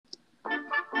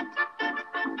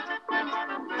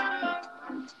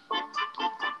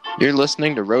You're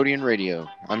listening to Rodian Radio.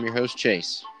 I'm your host,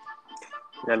 Chase.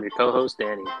 And I'm your co-host,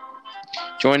 Danny.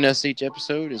 Join us each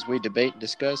episode as we debate and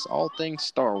discuss all things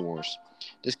Star Wars.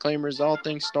 Disclaimer is all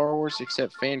things Star Wars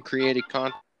except fan-created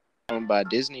content owned by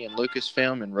Disney and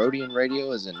Lucasfilm, and Rodian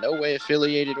Radio is in no way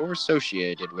affiliated or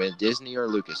associated with Disney or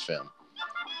Lucasfilm.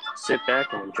 Sit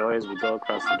back and enjoy as we go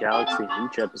across the galaxy in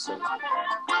each episode.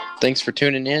 Thanks for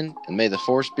tuning in, and may the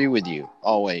Force be with you,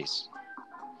 always.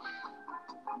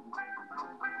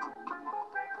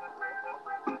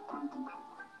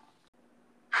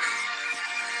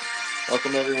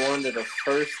 Welcome, everyone, to the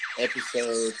first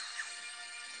episode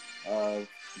of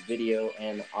Video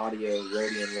and Audio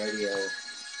Rodian Radio.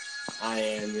 I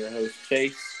am your host,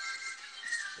 Chase.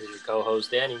 This is your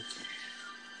co-host, Danny.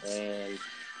 And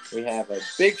we have a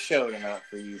big show tonight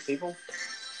for you people.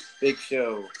 Big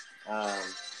show. Got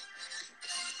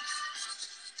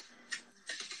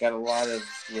a lot of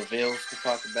reveals to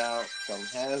talk about from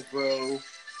hasbro.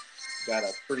 Got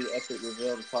a pretty epic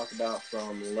reveal to talk about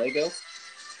from Lego.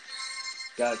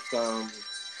 Got some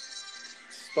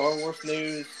Star Wars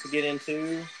news to get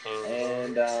into.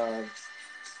 And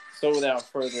so without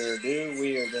further ado,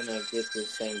 we are going to get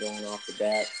this thing going off the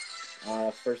bat.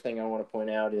 First thing I want to point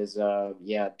out is,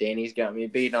 Danny's got me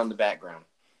beat on the background.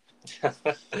 I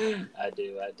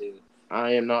do.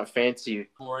 I am not fancy.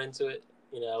 More into it.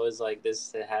 I was like,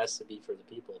 this, it has to be for the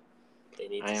people. They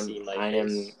need to see my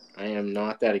face. I am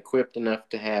not that equipped enough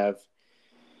to have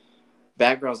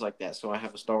backgrounds like that, so I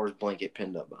have a Star Wars blanket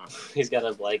pinned up behind me. He's got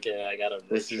a blanket. I got a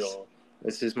virtual.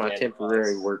 This is my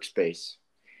temporary workspace.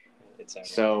 It's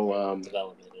our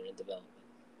development.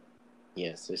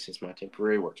 Yes, this is my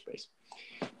temporary workspace.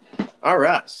 All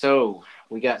right, so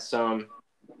we got some.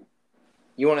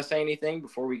 You want to say anything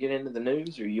before we get into the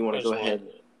news, or you want to go ahead?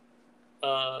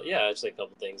 Just a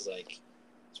couple things. Like,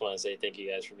 just want to say thank you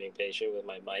guys for being patient with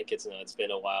my mic. It's been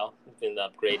a while. It's been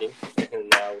upgrading, and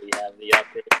now we have the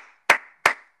upgrade.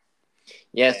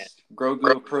 Yes,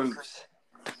 Grogu approves.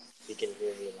 You can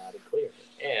hear me loud and clear.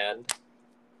 And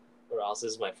what else?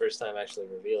 This is my first time actually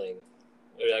revealing.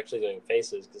 We're actually doing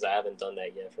faces because I haven't done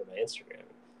that yet for my Instagram.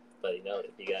 But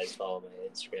if you guys follow my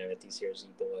Instagram at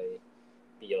DCRZBoy,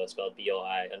 BO spelled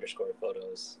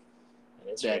BOI_photos on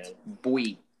Instagram. That's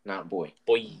boy, not boy.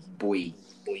 Boy.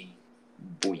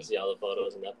 See all the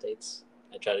photos and updates.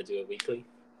 I try to do it weekly,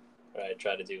 or I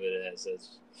try to do it as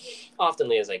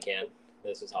oftenly as I can.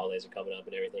 This is holidays are coming up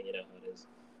and everything, you know how it is.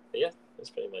 But yeah,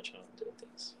 that's pretty much how I'm doing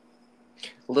things.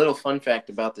 A little fun fact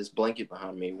about this blanket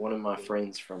behind me. One of my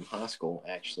friends from high school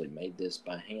actually made this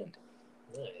by hand.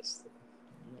 Nice.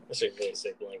 That's a really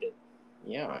sick blanket.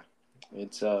 Yeah.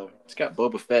 It's got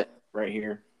Boba Fett right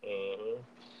here. Uh-huh.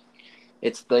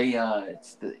 It's the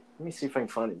let me see if I can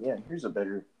find it. Yeah, here's a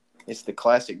better. It's the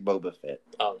classic Boba Fett.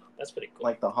 Oh, that's pretty cool.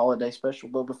 Like the holiday special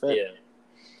Boba Fett. Yeah.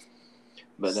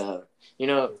 But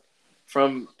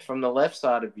from the left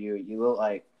side of you, you look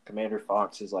like Commander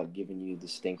Fox is like giving you the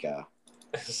stink eye.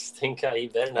 Stink eye, you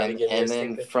better not be giving me a stink eye.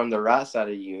 And then from the right side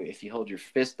of you, if you hold your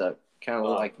fist up, kind of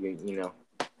look like you're,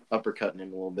 uppercutting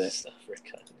him a little bit. Just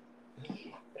uppercutting.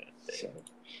 So,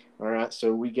 all right,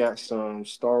 so we got some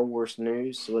Star Wars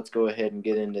news, so let's go ahead and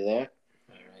get into that.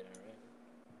 All right.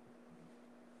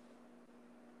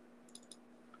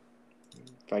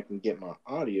 If I can get my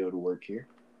audio to work here.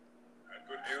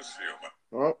 Good news for you,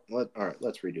 all right,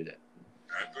 let's redo that.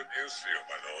 Good news for you,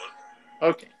 my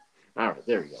lord. Okay. All right,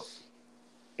 there we go.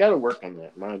 Got to work on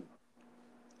that. My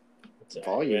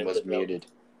volume was muted.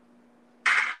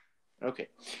 Okay.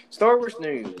 Star Wars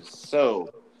news.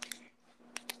 So,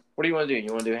 what do you want to do?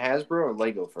 You want to do Hasbro or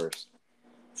Lego first?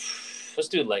 Let's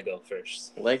do Lego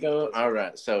first. Lego? All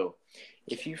right. So,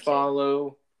 if you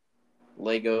follow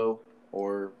Lego,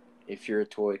 or if you're a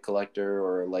toy collector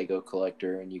or a Lego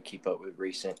collector and you keep up with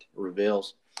recent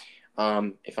reveals,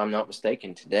 if I'm not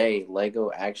mistaken, today Lego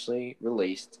actually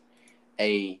released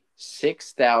a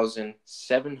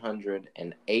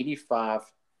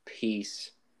 6,785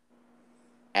 piece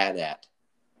AT-AT.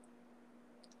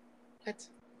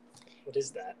 What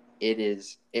is that?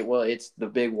 It's the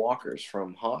big walkers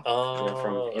from Hoth,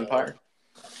 from Empire.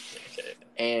 Okay.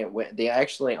 And the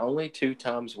actually only two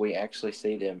times we actually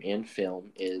see them in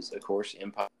film is, of course,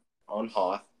 Empire on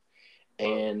Hoth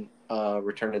and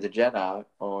Return of the Jedi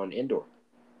on Endor.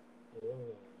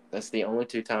 That's the only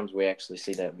two times we actually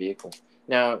see that vehicle.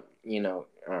 Now,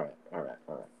 all right.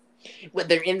 But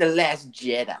they're in The Last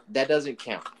Jedi. That doesn't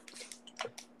count.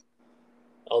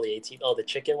 All the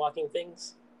chicken walking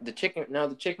things? The chicken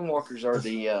walkers are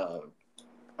the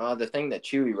thing that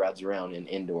Chewie rides around in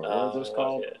Endor. What are those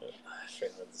called? Yeah. I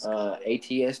forgot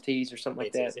ATSTs or something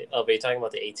like that. Oh, but you're talking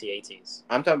about the AT-ATs.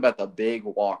 I'm talking about the big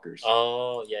walkers.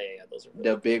 Oh, yeah. Those are really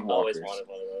the big cool. walkers. I always wanted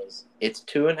one of those. It's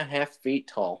 2.5 feet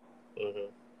tall.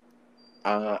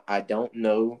 Mm-hmm. I don't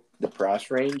know the price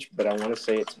range, but I want to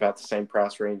say it's about the same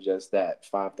price range as that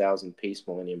 5,000 piece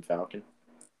Millennium Falcon.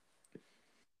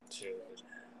 Dude.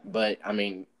 But I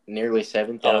mean, nearly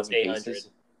 7,000 pieces.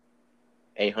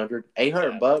 800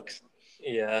 $800.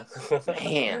 Yeah.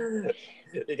 Man.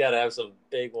 You gotta have some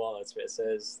big wallets. It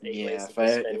says yeah,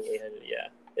 spending $800. Yeah,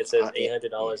 it says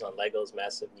 $800 on Lego's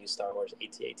massive new Star Wars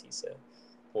AT-AT set.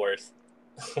 Worth.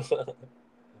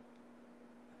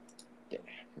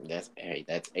 That's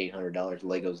 $800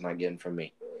 Lego's not getting from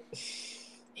me.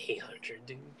 800,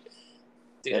 dude.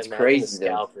 That's crazy. The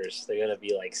scalpers, they're gonna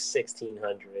be like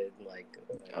 1,600. Like,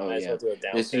 oh yeah,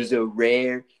 this is a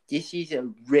rare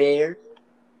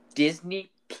Disney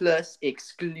Plus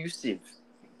exclusive.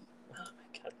 Oh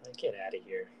my god, get out of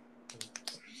here!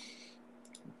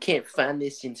 Can't find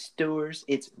this in stores.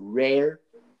 It's rare,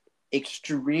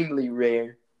 extremely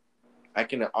rare. I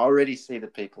can already see the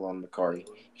people on the card.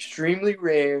 Extremely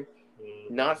rare,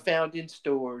 not found in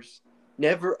stores,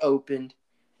 never opened.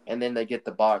 And then they get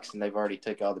the box, and they've already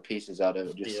took all the pieces out of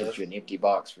it. Just sent you an empty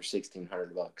box for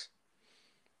 $1,600.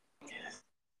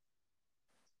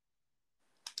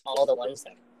 All the ones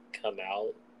that come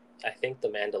out, I think the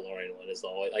Mandalorian one is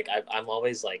always like I'm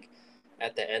always like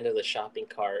at the end of the shopping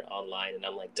cart online, and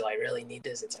I'm like, do I really need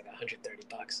this? It's like $130,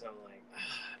 and I'm like,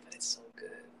 but it's so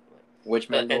good. Like, which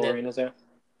Mandalorian is that?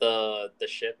 The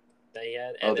ship that he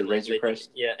had. And the Razor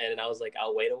Crest. Yeah, and I was like,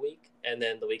 I'll wait a week, and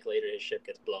then the week later his ship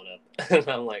gets blown up, and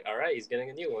I'm like, all right, he's getting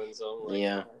a new one. So I'm like,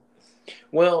 yeah.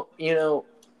 Well, all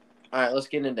right, let's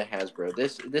get into Hasbro.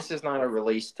 This is not a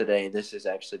release today. This has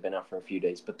actually been out for a few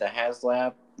days. But the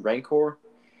HasLab Rancor,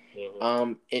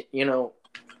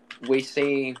 we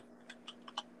see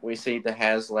the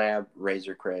HasLab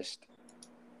Razor Crest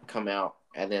come out,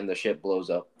 and then the ship blows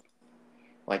up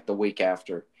like the week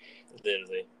after.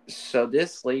 Literally. So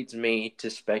this leads me to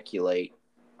speculate: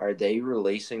 are they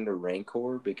releasing the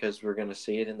Rancor because we're going to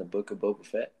see it in the Book of Boba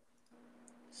Fett?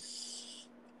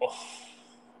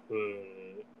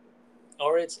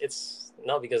 Or it's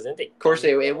no, because then they. Of course,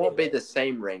 it won't be the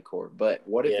same Rancor, but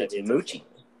what if it's Moochie?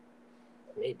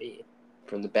 Maybe.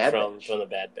 From the Bad Batch. From the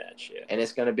Bad Batch, yeah. And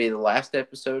it's going to be the last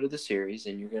episode of the series,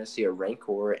 and you're going to see a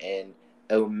Rancor, and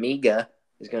Omega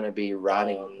is going to be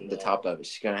riding the top of it.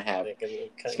 She's going to have.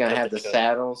 It's going to have the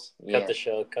saddles. Cut the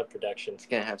show. Cut production. It's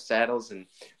going to have saddles, and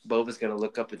Boba's going to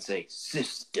look up and say,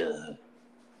 "Sister."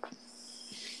 I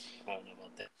don't know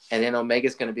about that. And then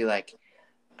Omega's going to be like,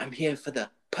 "I'm here for the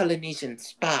Polynesian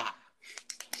spa."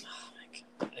 Oh my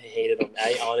god,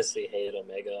 I honestly hated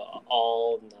Omega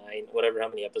all 9, whatever how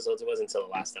many episodes it was until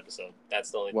the last episode.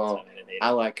 That's the only time I didn't hate it. I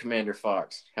like Commander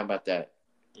Fox. How about that?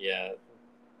 Yeah,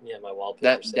 my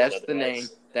wallpaper. That's the name.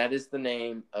 That is the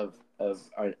name of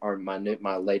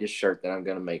my latest shirt that I'm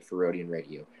going to make for Rodian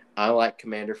Radio. I like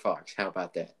Commander Fox. How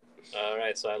about that? All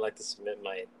right, so I'd like to submit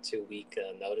my 2-week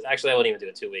notice. Actually, I wouldn't even do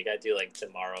a 2-week. I'd do like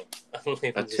tomorrow. A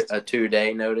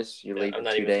 2-day notice? You're leaving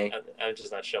 2-day? I'm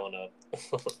just not showing up.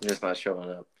 You're just not showing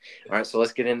up. All right, so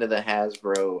let's get into the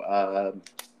Hasbro.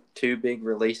 2 big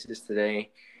releases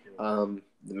today. The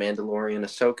Mandalorian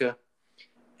Ahsoka.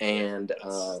 And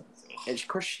of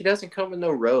course, she doesn't come with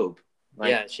no robe.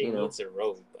 She needs a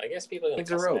robe. I guess people are going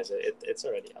to customize it. It's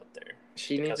already out there.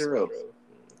 She needs a robe.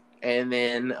 And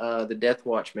then the Death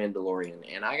Watch Mandalorian.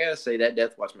 And I got to say, that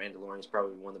Death Watch Mandalorian is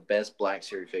probably one of the best Black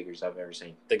Series figures I've ever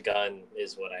seen. The gun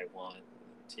is what I want,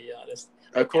 to be honest.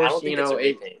 Of course,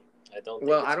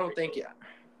 I don't think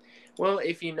Well,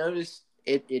 if you notice,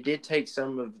 it did take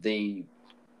some of the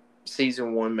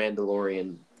Season 1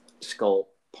 Mandalorian sculpt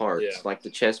parts, like the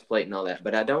chest plate and all that.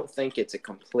 But I don't think it's a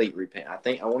complete repaint. I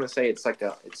want to say it's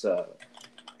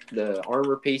the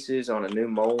armor pieces on a new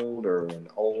mold or an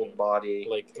old body.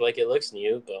 Like it looks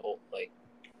new, but like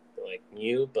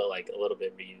a little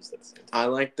bit reused at the same time. I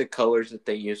like the colors that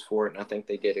they used for it, and I think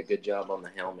they did a good job on the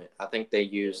helmet. I think they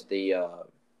used the.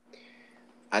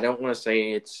 I don't want to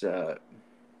say it's.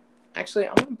 Actually,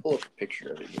 I'm gonna pull up a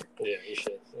picture of it here. Yeah, you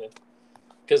should. Yeah,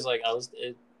 because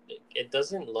it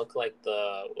doesn't look like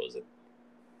the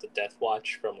Death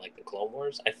Watch from like the Clone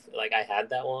Wars. I had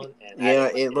that one, and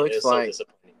it looks like. So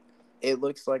it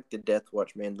looks like the Death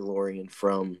Watch Mandalorian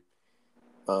from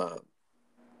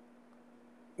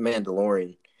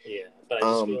Mandalorian. Yeah, but I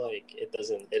just feel like it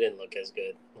didn't look as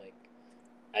good. Like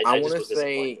I want to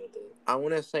say, I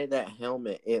want to say that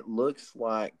helmet. It looks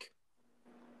like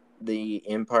the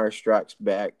Empire Strikes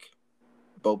Back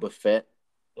Boba Fett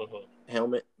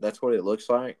helmet. That's what it looks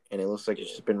like, and it looks like it's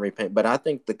just been repainted. But I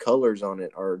think the colors on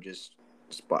it are just.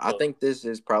 I think this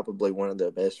is probably one of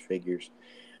the best figures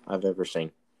I've ever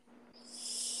seen.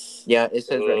 Yeah, it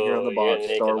says right here on the box,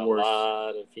 Star Wars. A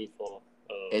lot of people.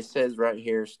 It says right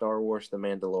here, Star Wars: The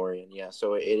Mandalorian. Yeah,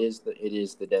 so it is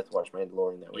the Death Watch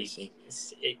Mandalorian that we see.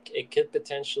 It could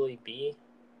potentially be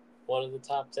one of the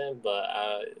top 10, but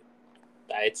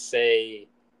I'd say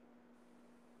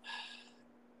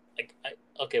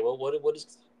okay. Well, what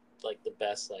is like the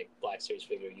best like Black Series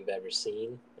figure you've ever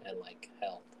seen and like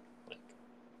held, like,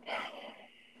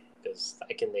 because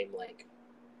I can name like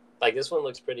this one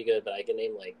looks pretty good, but I can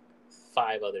name like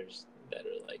 5 others that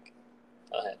are like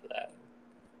ahead of that.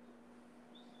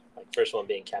 Like first one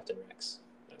being Captain Rex.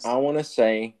 I want to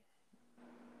say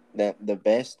that the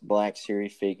best Black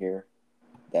Series figure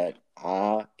that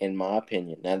in my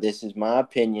opinion, now this is my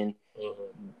opinion,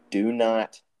 do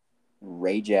not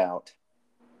rage out.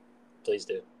 Please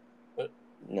do.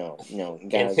 No,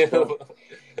 guys,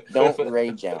 don't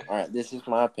rage out. All right, this is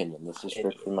my opinion. This is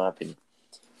strictly my opinion.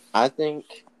 I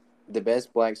think the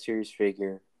best Black Series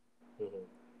figure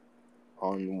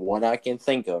on what I can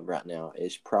think of right now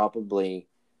is probably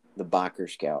the Biker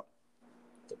Scout.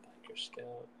 The Biker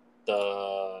Scout.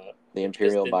 The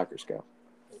Imperial Biker Scout.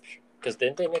 Because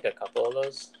didn't they make a couple of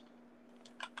those?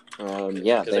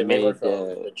 Yeah, they made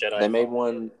the Jedi. They made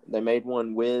one. They made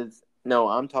one with. No,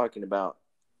 I'm talking about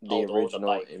the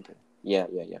original. Yeah.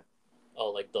 Oh,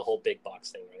 like the whole big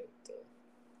box thing, right?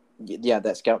 Yeah,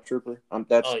 that Scout Trooper.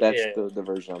 That's the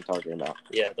version I'm talking about.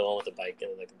 Yeah, the one with the bike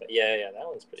and like the bike. Yeah, that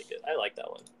one's pretty good. I like that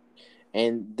one.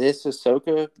 And this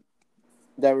Ahsoka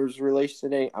that was released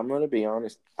today, I'm gonna be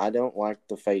honest, I don't like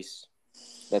the face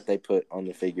that they put on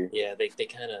the figure. Yeah, they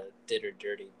kind of did her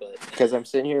dirty, but because I'm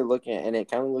sitting here looking at, and it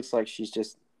kind of looks like she's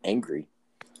just angry.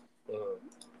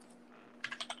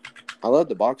 I love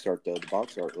the box art though. The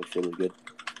box art looks really good.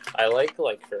 I like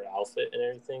her outfit and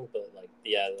everything, but like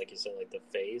you said, like the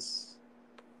face.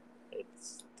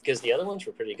 It's because the other ones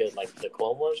were pretty good. Like the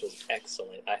Clone Wars was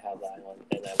excellent. I have that one,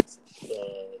 and that's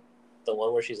the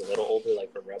one where she's a little older,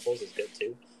 like for Rebels, is good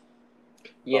too.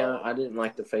 Yeah, I didn't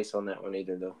like the face on that one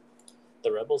either, though.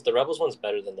 The Rebels one's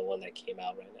better than the one that came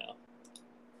out right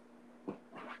now.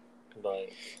 But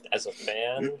as a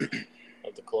fan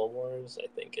of the Clone Wars, I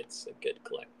think it's a good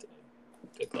collection.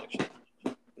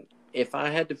 If I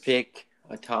had to pick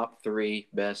a top 3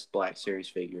 best Black Series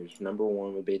figures, number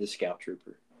 1 would be the Scout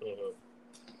Trooper.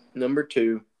 Number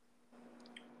 2,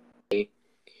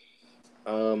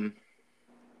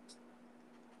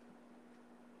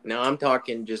 now I'm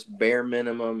talking just bare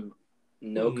minimum,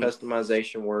 no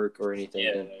customization work or anything.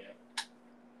 Yeah.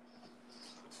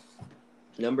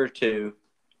 Number 2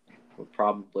 would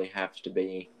probably have to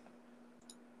be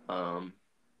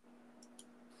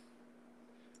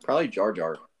probably Jar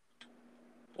Jar.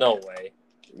 No way.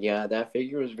 Yeah, that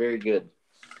figure was very good.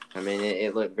 I mean,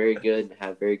 it looked very good,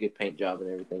 had very good paint job and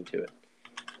everything to it.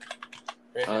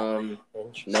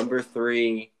 Number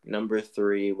three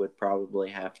would probably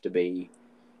have to be.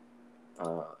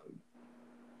 I'm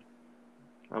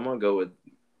gonna go with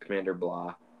Commander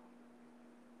Blah.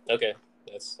 Okay,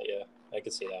 I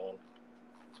could see that one.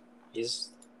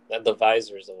 The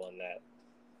visor is the one that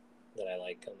I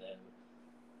like on him.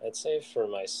 I'd say for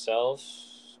myself,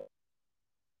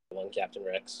 one Captain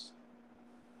Rex.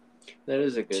 That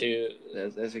is a good.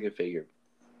 That's a good figure.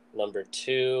 Number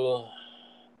 2,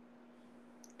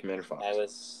 Commander Fox.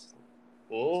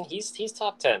 He's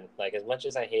top 10. Like, as much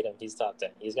as I hate him, he's top 10.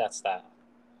 He's got style.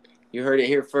 You heard it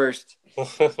here first.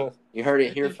 You heard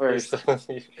it here first.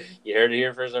 You heard it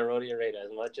here first on Rodeo Radar.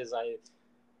 As much as I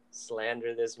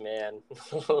slander this man,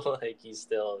 like, he's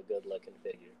still a good-looking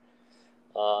figure.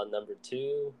 Number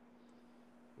 2,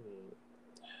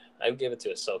 I would give it to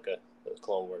Ahsoka, the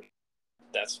Clone Wars.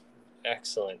 That's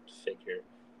excellent figure.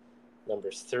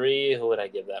 Number 3, who would I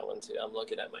give that one to? I'm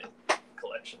looking at my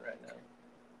collection right now.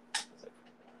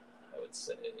 I would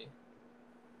say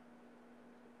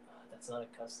that's not a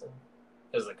custom.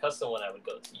 Because the custom one, I would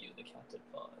go to you, the Captain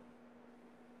Vaughn.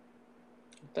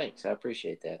 Thanks, I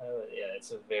appreciate that.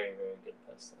 It's a very, very good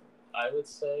custom. I would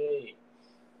say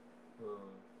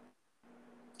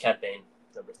Cat Bane,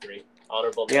 number 3.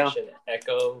 Honorable mention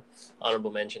Echo.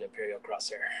 Honorable mention Imperial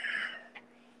Crosshair.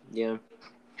 Yeah,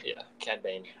 Cad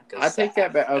Bane. I take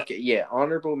that back. Okay, yeah.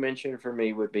 Honorable mention for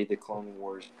me would be the Clone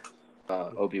Wars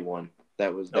Obi-Wan.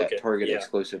 That was that Target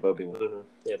exclusive Obi-Wan. Mm-hmm.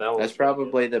 Yeah, that's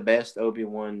probably the best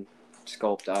Obi-Wan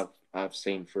sculpt I've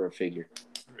seen for a figure.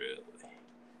 Really?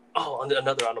 Oh,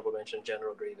 another honorable mention,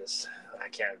 General Grievous. I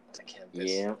can't.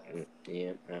 Yeah,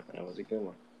 that was a good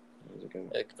one.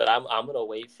 But I'm gonna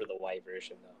wait for the white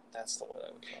version though. That's the one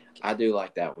I would probably get. I do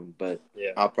like that one, but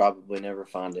Yeah. I'll probably never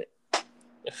find it. I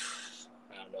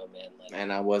don't know, man. Like,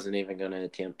 And I wasn't even going to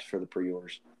attempt for the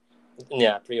pre-orders.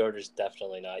 yeah, pre-orders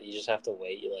definitely not. You just have to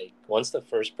wait. Like once the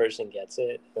first person gets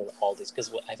it, then all these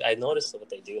because I noticed what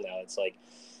they do now. It's like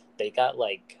they got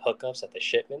like hookups at the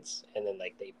shipments, and then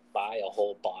like they buy a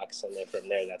whole box, and then from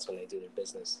there, that's when they do their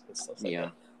business and stuff like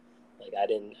that. Like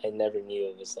I never knew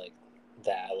it was like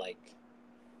that like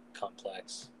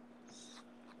complex.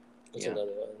 What's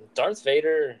another one? Darth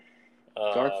Vader.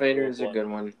 Darth Vader is a one. good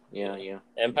one. Yeah.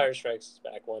 Empire Strikes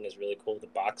Back one is really cool. The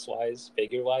box wise,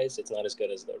 figure wise, it's not as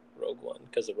good as the Rogue One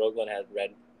because the Rogue One had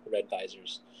red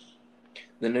visors.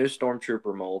 The new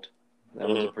Stormtrooper mold. That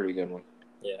was a pretty good one.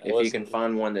 Yeah. If you can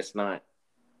find one that's not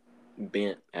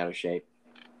bent out of shape.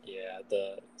 Yeah.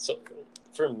 So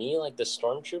for me, like the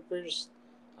Stormtroopers,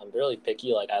 I'm really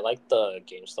picky. Like I like the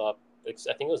GameStop. I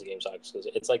think it was a GameStop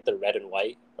exclusive. It's like the red and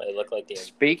white. They look like the.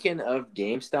 Speaking of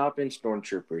GameStop and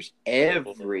Stormtroopers,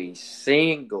 every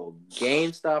single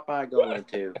GameStop I go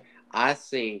into, I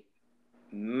see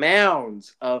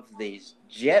mounds of these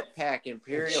Jetpack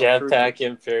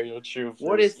Imperial Troopers.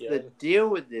 What is the deal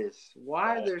with this?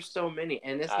 Why are there so many?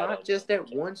 And it's not just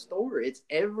at one store. It's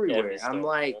everywhere. I'm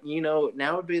like,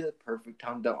 now would be the perfect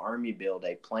time to army build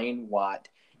a plain white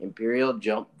Imperial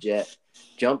Jump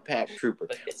Pack Trooper.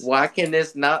 Why can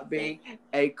this not be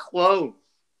a clone?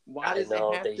 Why does it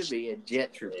have to be a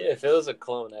jet trooper? If it was a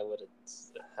clone, I would have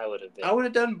been. I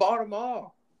would have bought them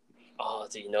all. Oh,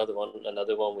 do you know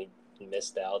another one we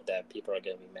missed out that people are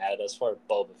gonna be mad at us for?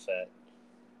 Boba Fett.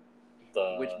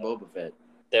 Which Boba Fett?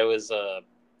 There was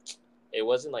it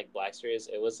wasn't like Black Series.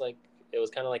 It was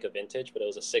kind of like a vintage, but it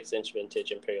was a 6-inch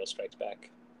vintage Imperial Strikes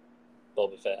Back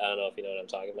Boba Fett. I don't know if you know what I'm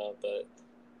talking about, but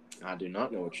I do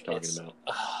not know what you're talking about.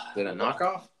 Is it a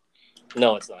knockoff?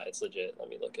 No, it's not. It's legit. Let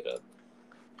me look it up.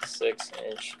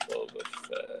 6-inch Boba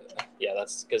Fett. Yeah,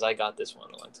 that's because I got this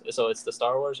one once. So it's the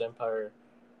Star Wars Empire.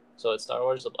 So it's Star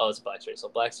Wars. Oh, it's Black Series. So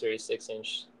Black Series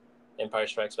 6-inch Empire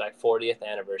Strikes Back 40th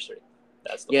anniversary.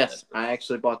 That's the one. Yes, I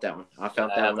actually bought that one. I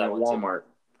found that one at Walmart.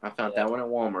 I found that one at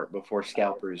Walmart before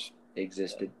scalpers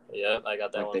existed. Yeah, I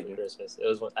got that one for Christmas. It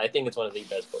was. I think it's one of the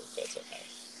best Boba Fetts I've had.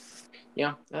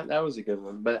 Yeah, that was a good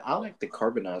one. But I like the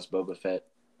carbonized Boba Fett.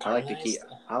 I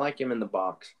like him in the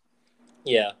box.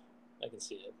 Yeah, I can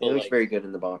see it. He looks very good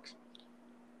in the box.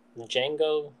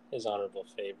 Django is honorable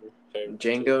favorite.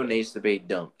 Django needs to be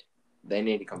dumped. They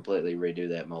need to completely redo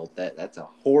that mold. That's a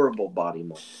horrible body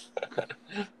mold.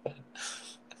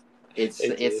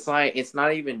 It's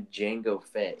not even Django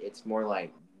Fett. It's more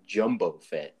like Jumbo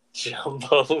Fett.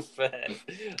 Jumbo Fett.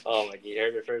 Oh my! You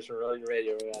heard it first from Rolling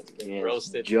Radio. We're about to get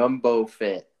roasted. Jumbo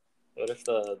Fett. What if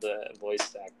the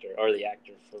voice actor or the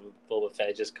actor from Boba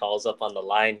Fett just calls up on the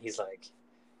line? He's like,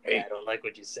 "Hey, I don't like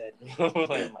what you said."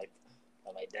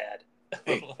 my dad.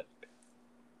 Hey,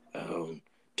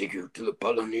 take you to the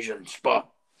Polynesian spa.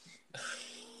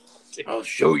 I'll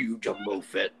show you Jumbo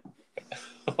Fett.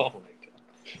 Oh my god!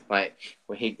 Like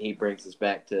when he brings us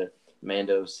back to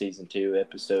Mando season 2,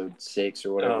 episode 6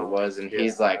 or whatever it was, and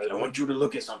he's like, "I want you to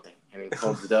look at something," and he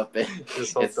holds it up, and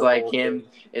it's like him.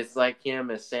 It's like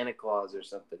him as Santa Claus or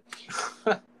something.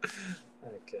 Oh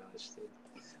gosh, dude.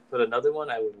 But another one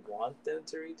I would want them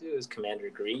to redo is Commander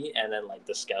Gree, and then like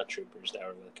the Scout Troopers that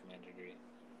were with Commander Gree,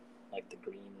 like the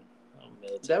green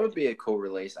military. That would be a cool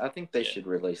release. I think they should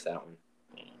release that one.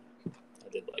 I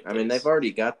did like. I mean, they've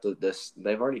already got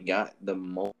They've already got the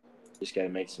mold. Just got to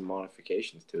make some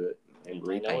modifications to it and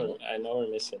repaint it. I know we're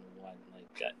missing one,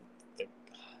 like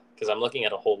because I'm looking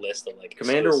at a whole list of like.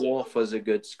 Commander Wolf was a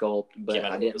good sculpt, but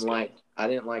I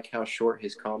didn't like how short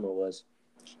his combo was.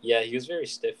 Yeah, he was very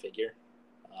stiff figure.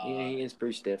 Yeah, he is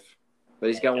pretty stiff, but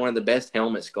he's got one of the best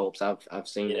helmet sculpts I've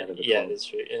seen out of the club. It's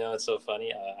true. It's so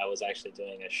funny. I was actually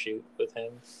doing a shoot with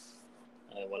him.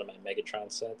 One of my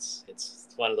Megatron sets. It's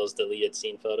one of those deleted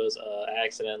scene photos.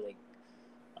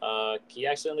 He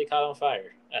accidentally caught on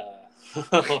fire.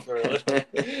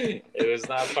 It was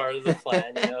not part of the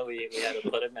plan. We had to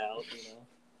put him out.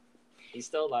 He's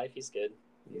still alive. He's good.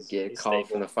 He's a call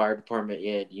from the fire department.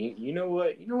 Yeah, you know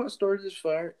what? You know what started this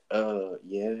fire?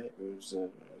 Yeah, it was an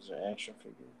action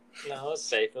figure. No, it was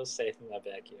safe. It was safe in my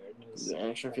backyard. It was an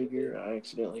action figure. I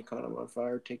accidentally caught him on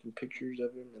fire, taking pictures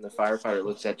of him, and the firefighter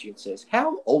looks at you and says,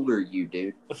 "How old are you,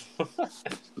 dude?"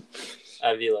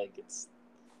 I feel like it's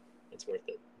worth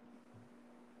it.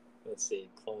 Let's see,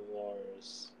 Clone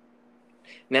Wars.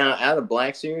 Now, out of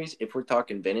Black Series, if we're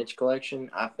talking vintage collection,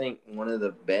 I think one of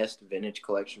the best vintage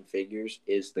collection figures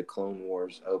is the Clone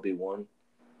Wars Obi-Wan.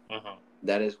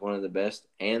 That is one of the best.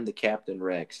 And the Captain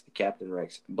Rex.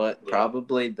 But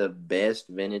probably the best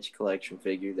vintage collection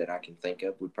figure that I can think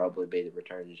of would probably be the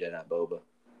Return of the Jedi Boba.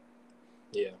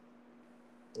 Yeah.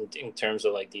 In terms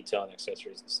of, like, detail and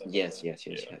accessories and stuff. Yes.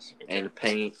 Okay. And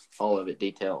paint, all of it,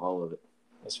 detail, all of it.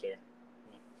 That's fair.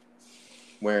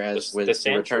 Whereas with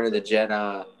the Return of the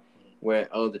Jedi,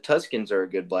 the Tuscans are a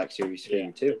good Black Series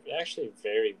figure too. They're actually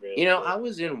very, very good. I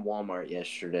was in Walmart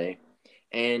yesterday,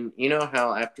 and you know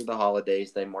how after the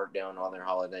holidays they mark down all their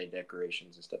holiday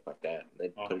decorations and stuff like that. They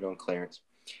put it on clearance.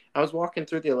 I was walking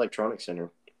through the electronics center,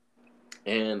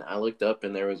 and I looked up,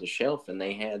 and there was a shelf, and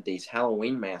they had these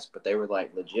Halloween masks, but they were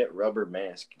like legit rubber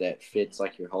masks that fits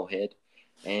like your whole head,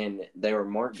 and they were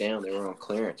marked down. They were on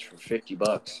clearance for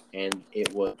 $50, and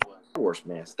it was Star Wars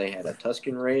mask. They had a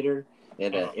Tusken Raider, they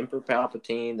had an Emperor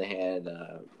Palpatine, they had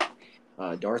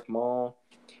Darth Maul.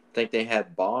 I think they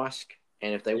had Bosk,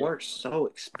 and if they weren't so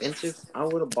expensive, I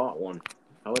would have bought one.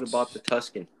 I would have bought the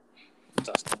Tusken.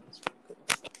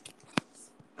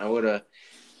 I would have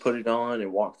put it on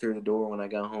and walked through the door when I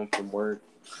got home from work.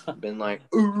 Been like,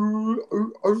 ooh.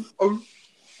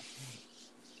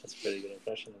 That's a pretty good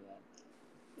impression of that.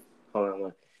 Hold on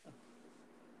one.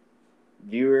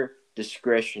 Viewer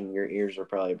discretion, your ears are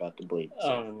probably about to bleed.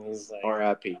 So. He's like,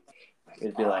 R.I.P.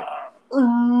 It'd be like,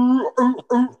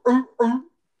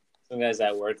 some guy's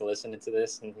at work listening to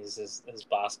this, and his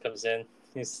boss comes in.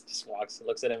 He just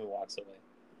looks at him and walks away.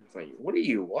 It's like, what are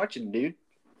you watching, dude?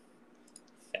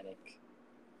 Fennec.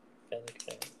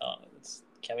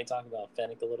 Can we talk about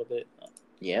Fennec a little bit?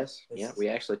 Yes. Yeah, we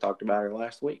actually talked about her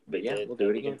last week. But yeah, we'll do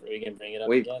it again. We can bring it up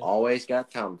We've again. always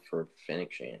got time for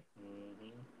Fennec Shan. Mm-hmm.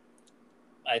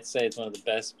 I'd say it's one of the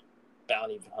best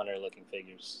bounty hunter looking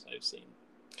figures I've seen.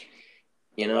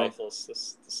 The rifles, the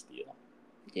steel.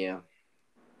 Yeah.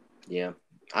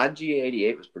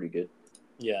 IG-88 was pretty good.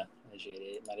 Yeah,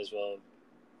 IG-88. Might as well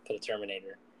put a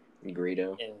Terminator.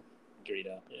 Greedo.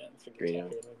 Greedo, yeah.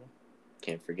 Greedo.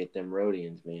 Can't forget them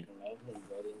Rhodians, man.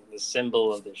 The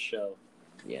symbol of the show.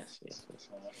 Yes.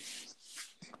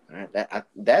 All right,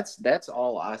 that's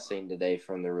all I've seen today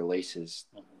from the releases.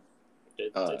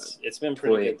 It's been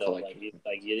pretty good though. Like you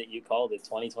called it.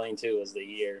 2022 was the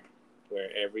year where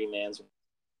every man's.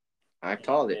 I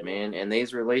called it, man. And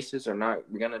these releases are not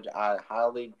gonna. I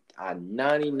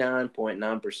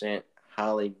 99.9%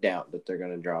 highly doubt that they're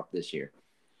gonna drop this year.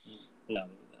 No,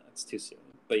 it's too soon.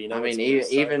 But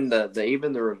even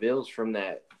the reveals from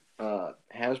that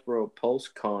Hasbro Pulse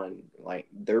Con, like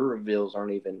their reveals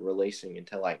aren't even releasing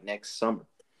until like next summer.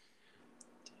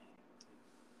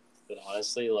 But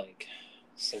honestly, like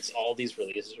since all these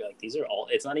releases are like these are all,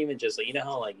 it's not even just like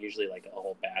how like usually like a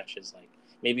whole batch is like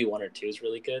maybe one or two is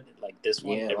really good. Like this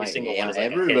one, every single one is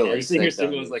like every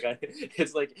single is like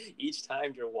it's like each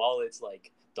time your wallet's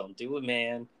like, don't do it,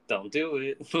 man, don't do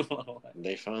it.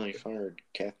 They finally fired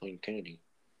Kathleen Kennedy.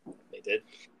 They did.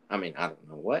 I mean, I don't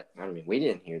know what. I mean, we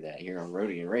didn't hear that here on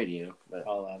Rhodian Radio. But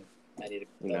hold on, I need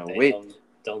to.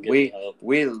 Don't give me hope.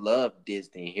 We love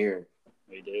Disney here.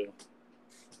 We do.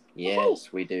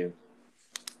 Yes, we do.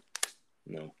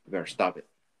 No, we better stop it.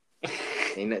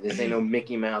 This ain't no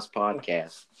Mickey Mouse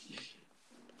podcast.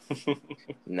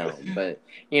 No, but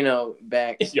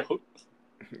back. Yo.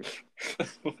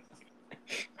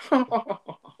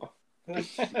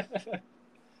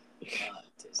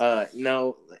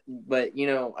 No, but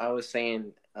I was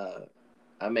saying,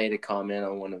 I made a comment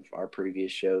on one of our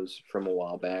previous shows from a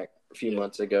while back, a few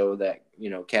months ago, that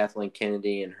Kathleen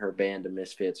Kennedy and her band of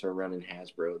misfits are running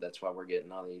Hasbro. That's why we're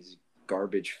getting all these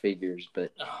garbage figures.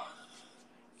 But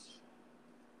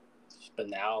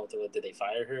now, did they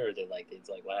fire her, or it's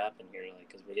like what happened here? Like,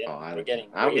 because we're getting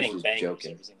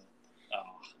joking.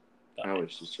 I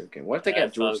was just joking. What if they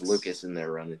got George Lucas in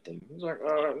there running things? He's like,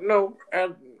 no,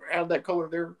 add that color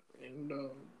there and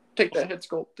take that head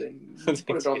sculpt and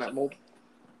put it on that mold.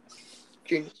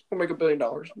 Genius. We'll make $1 billion.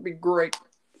 It'll be great.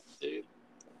 Dude.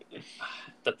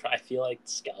 I feel like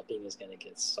scalping is going to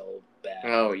get so bad.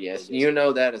 Oh, yes.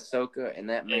 That Ahsoka and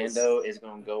that Mando is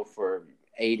going to go for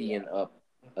 80 and up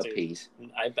a piece.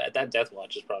 I bet that Death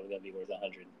Watch is probably going to be worth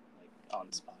 100 on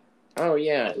the spot. Oh,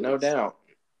 yeah. No doubt.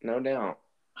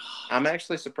 I'm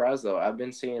actually surprised, though. I've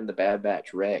been seeing the Bad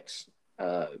Batch Rex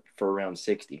for around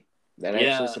 60. That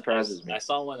actually surprises me. I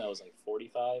saw one that was like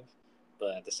 45,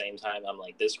 but at the same time, I'm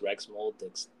like, this Rex mold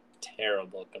looks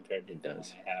terrible compared to the one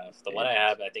I have. The one I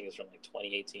have, I think, is from like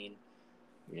 2018.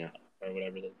 Yeah. Or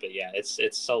whatever. But yeah,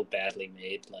 it's so badly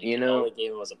made. Like, all they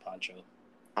gave him was a poncho.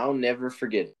 I'll never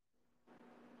forget it.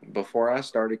 Before I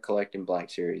started collecting Black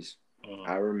Series,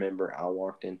 I remember I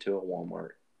walked into a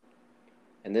Walmart.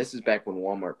 And this is back when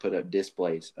Walmart put up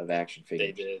displays of action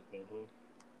figures. They did.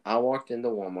 I walked into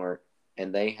Walmart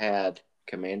and they had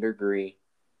Commander Gree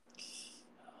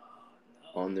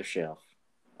on the shelf.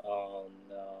 Oh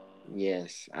no.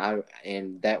 Yes,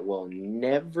 and that will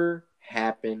never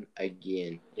happen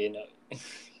again. You know,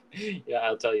 yeah,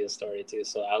 I'll tell you a story too.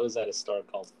 So I was at a store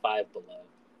called Five Below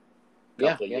a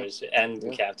couple of years,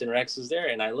 and Captain Rex was there,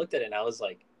 and I looked at it and I was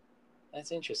like,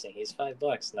 "That's interesting. He's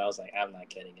 $5," and I was like, "I'm not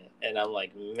getting it." And I'm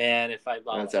like, "Man, if I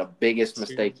bought that's like the biggest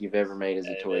mistake you've ever made as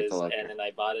a toy collector." And then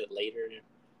I bought it later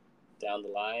down the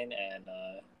line, and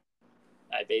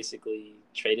I basically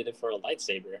traded it for a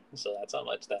lightsaber. So that's how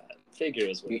much that figure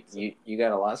is worth. You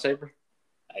got a lightsaber?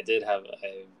 I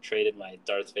traded my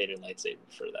Darth Vader lightsaber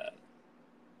for that.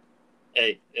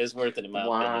 Hey, it's worth it in my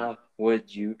opinion. Why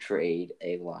would you trade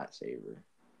a lightsaber?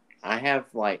 I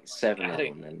have like 7 of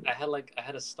them. I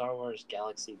had a Star Wars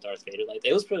Galaxy Darth Vader light.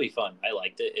 It was pretty fun. I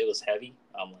liked it. It was heavy.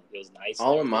 It was nice.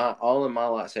 All of my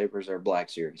lightsabers are Black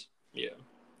Series. Yeah,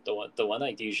 the one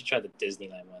I do. You should try the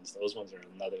Disneyland ones. Those ones are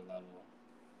another level.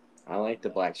 I like the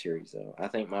Black Series though. I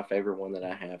think my favorite one that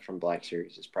I have from Black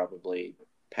Series is probably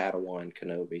Padawan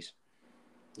Kenobi's.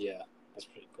 Yeah, that's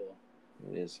pretty cool.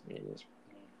 It is.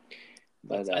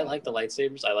 But I like the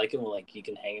lightsabers. I like them when like you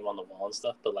can hang them on the wall and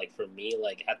stuff. But like for me,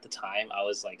 like at the time, I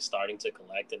was like starting to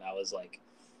collect, and I was like,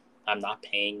 I'm not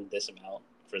paying this amount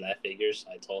for that figure. So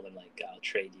I told him like, I'll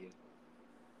trade you.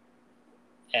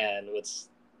 And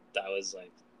that was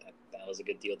a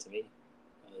good deal to me.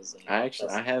 I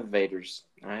have Vaders.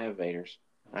 I have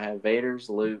Vaders,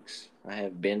 Luke's. I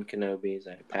have Ben Kenobi's.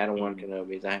 I have Padawan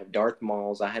Kenobi's. I have Darth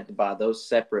Maul's. I had to buy those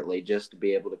separately just to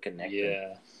be able to connect them.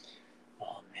 Yeah.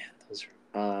 Oh man, those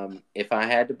are. If I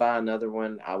had to buy another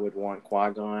one, I would want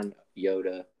Qui-Gon,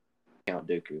 Yoda, Count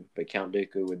Dooku. But Count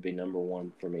Dooku would be number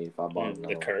one for me if I bought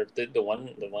another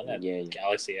one. The one at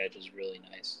Galaxy Edge is really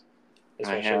nice.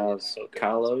 Especially I have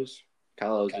Kylo's.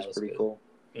 Kylo's is pretty cool.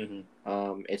 Mm-hmm.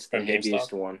 It's the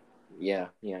heaviest one. Yeah.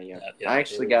 I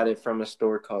actually got it from a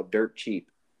store called Dirt Cheap.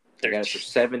 I got it for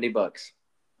 $70.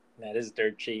 That is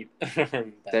dirt cheap.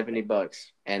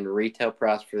 $70, and retail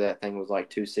price for that thing was like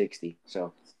 $260.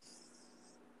 So,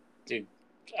 dude,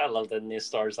 I love the new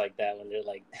stores like that when they're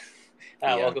like,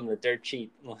 "Welcome to Dirt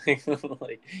Cheap."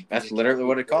 Like that's literally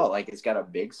what it's called. Like it's got a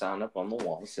big sign up on the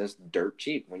wall that says "Dirt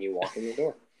Cheap" when you walk in the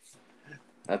door.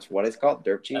 That's what it's called,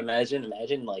 Dirt Cheap. Imagine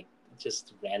like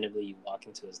just randomly you walk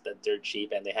into the Dirt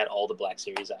Cheap and they had all the Black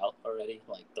Series out already,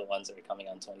 like the ones that are coming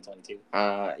on 2022.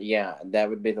 Yeah, that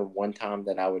would be the one time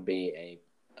that I would be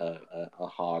a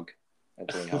hog.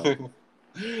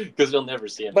 Because you'll never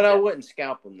see them. But again. I wouldn't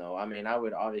scalp them though. I mean, I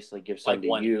would obviously give some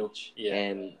to you,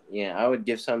 I would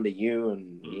give some to you,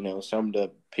 and some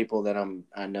to people that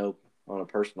I know on a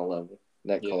personal level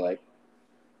that collect.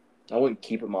 I wouldn't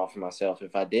keep them all for myself.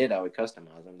 If I did, I would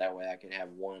customize them. That way, I could have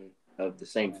one of the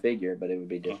same figure, but it would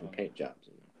be different paint jobs.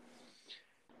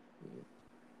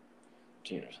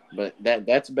 But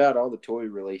that's about all the toy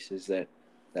releases that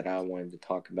I wanted to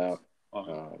talk about.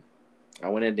 I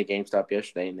went into GameStop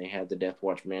yesterday and they had the Death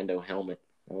Watch Mando helmet.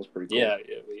 That was pretty cool. Yeah.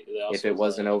 If it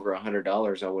wasn't over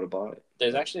 $100, I would have bought it.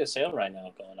 There's actually a sale right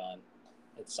now going on.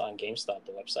 It's on GameStop,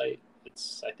 the website.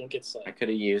 I think it's like I could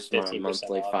have used my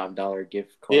monthly $5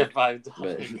 gift card. Yeah,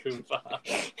 $5 coupon.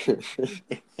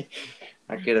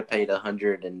 I could have paid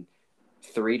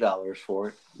 $103 for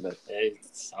it, but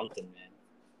it's something, man.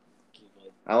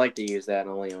 I like to use that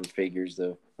only on figures,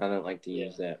 though. I don't like to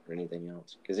use that for anything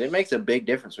else because it makes a big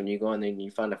difference when you go in there and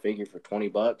you find a figure for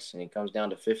 $20 and it comes down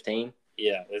to $15.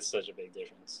 Yeah, it's such a big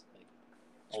difference. Like,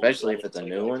 especially if it's a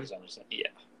new one. Yeah.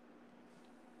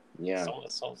 Yeah.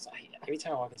 Every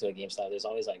time I walk into a GameStop, there's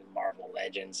always like Marvel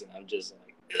Legends, and I'm just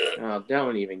like, ugh. Oh,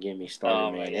 don't even get me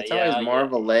started, man. It's always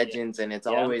Marvel Legends, and it's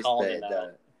always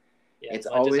it's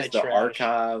always the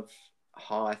archive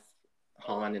Hoth,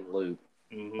 Han, and Luke.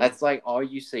 Mm-hmm. That's like all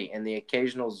you see, and the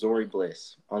occasional Zori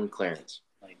Bliss on clearance.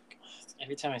 Like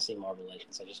every time I see Marvel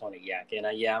Legends, I just want to yak. And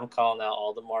I'm calling out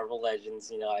all the Marvel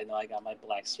Legends. I know I got my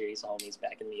Black Series homies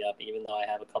backing me up, even though I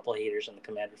have a couple haters on the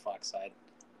Commander Fox side.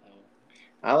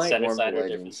 I like Marvel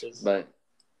Legends, but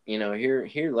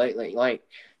here lately, like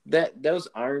those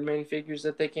Iron Man figures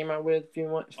that they came out with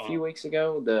a few weeks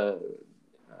ago,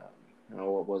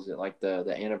 what was it, like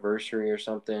the anniversary or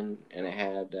something, and it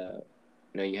had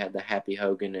you had the Happy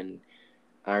Hogan and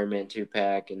Iron Man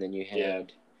 2-pack, and then you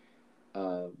had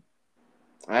I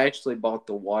actually bought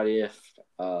the What If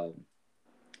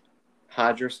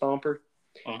Hydra Stomper.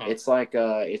 It's like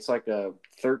a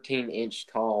 13-inch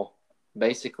tall,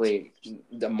 basically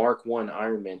the Mark I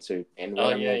Iron Man suit, and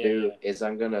what I'm gonna do is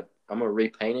I'm gonna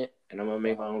repaint it, and I'm gonna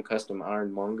make my own custom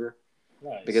Ironmonger,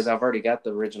 because I've already got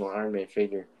the original Iron Man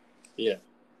figure. Yeah.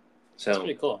 That's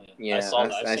pretty cool. Yeah, I saw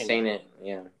that. I seen it.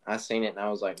 Yeah, I seen it, and I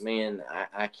was like, man,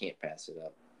 I can't pass it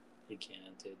up. You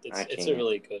can't, dude. It's a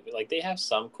really good. Like they have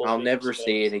some cool. I'll never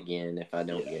see it again if I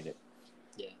don't get it.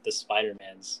 Yeah, the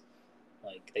Spider-Mans,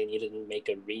 like they needed to make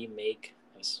a remake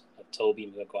of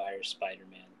Tobey Maguire's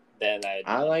Spider-Man. Then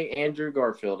I like Andrew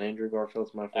Garfield. Andrew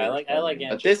Garfield's my favorite. I like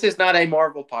Andrew. But this is not a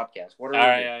Marvel podcast. What are we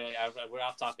doing? All right, we're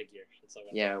off topic here.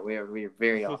 Yeah, we're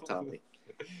very off topic.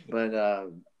 But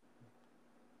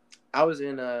I was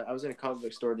in a comic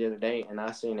book store the other day, and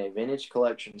I seen a vintage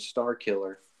collection Star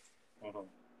Killer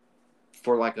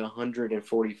for like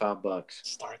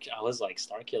 $145. I was like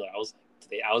Star Killer. I was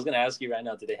gonna ask you right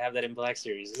now. Did they have that in Black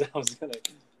Series? I was gonna.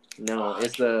 No,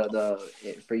 it's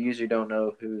for you who don't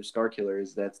know who Star Killer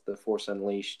is. That's the Force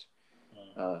Unleashed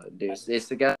dude. It's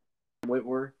the guy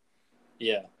Whitwer.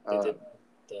 Yeah, they did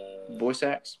the voice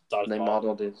acts. Darth they Maul.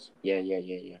 modeled his. Yeah.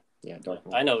 Darth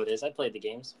Maul. I know it is. I played the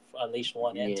games, Unleashed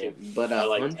 1 and 2. But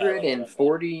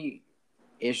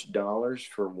 $140-ish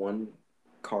for one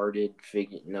carded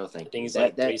figure. No, thank you. I think he's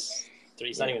like three.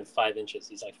 He's not even 5 inches.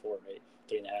 He's like 4, right?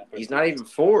 3.5. He's not even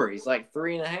 4. He's like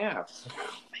 3.5. Oh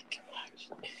my gosh!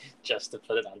 Just to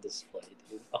put it on display,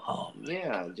 dude. Oh my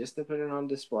God. Just to put it on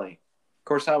display. Of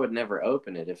course, I would never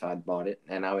open it if I'd bought it,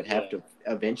 and I would have to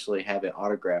eventually have it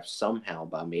autographed somehow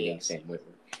by meeting Sam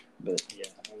Whitwer. But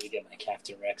I'm gonna get my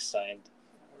Captain Rex signed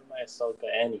or my Ahsoka,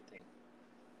 anything.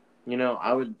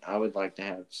 I would like to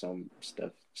have some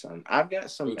stuff signed. I've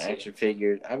got some action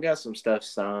figures. I've got some stuff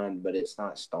signed, but it's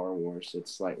not Star Wars.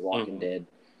 It's like Walking Dead.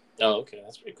 Oh, okay,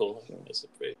 that's pretty cool. It's a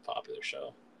pretty popular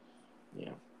show.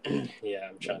 Yeah. I'm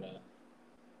trying to.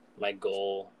 My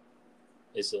goal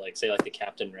is to say the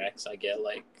Captain Rex. I get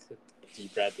D.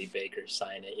 Bradley Baker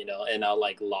sign it, and I'll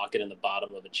lock it in the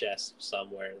bottom of a chest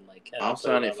somewhere and I'll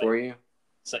sign it for you.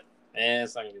 It's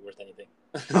it's not gonna be worth anything.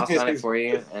 I'll sign it for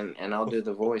you, and I'll do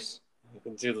the voice.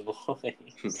 Do the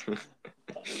voice. Oh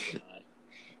God!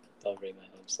 Don't bring my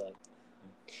hopes up.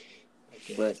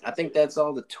 Okay. But I think that's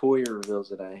all the toy reveals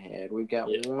that I had. We've got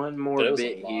one more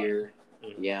bit here.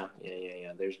 Mm-hmm. Yeah.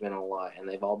 There's been a lot, and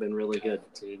they've all been really good.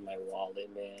 Dude, my wallet,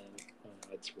 man.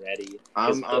 It's ready.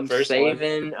 I'm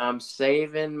saving. I'm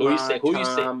saving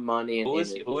my money. Who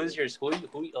is yours? Who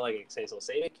say so?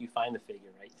 Save it. You find the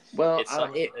figure, right? Well,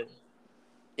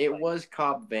 it was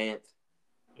Cobb Vanth,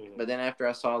 but then after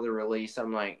I saw the release,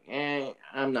 I'm like,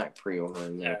 I'm not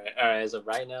pre-ordering that. All right. As of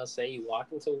right now, say you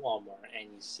walk into Walmart and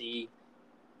you see,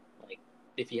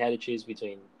 if you had to choose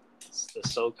between the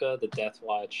Ahsoka, the Death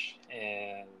Watch,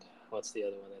 and what's the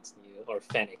other one that's new? Or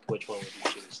Fennec, which one would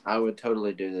you choose? I would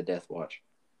totally do the Death Watch.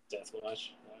 Death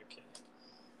Watch? Okay.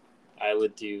 I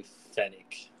would do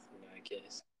Fennec, in my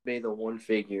case. Be the one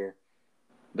figure,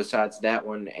 besides that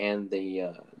one and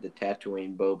the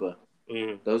Tatooine Boba.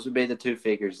 Mm. Those would be the two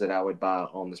figures that I would buy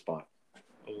on the spot.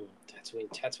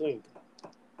 Tatooine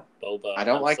Boba. I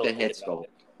don't like the head sculpt,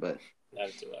 but...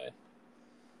 Neither do I.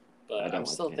 But I'm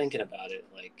still thinking about it.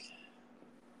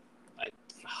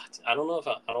 I don't know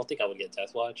I don't think I would get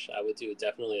Death Watch. I would do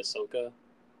definitely Ahsoka,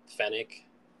 Fennec.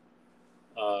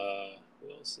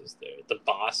 Who else is there? The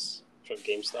Boss from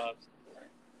GameStop.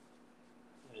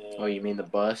 Oh, you mean the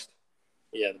bust?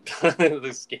 Yeah,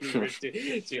 the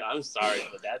skinny dude. I'm sorry,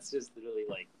 but that's just literally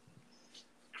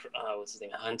what's his name?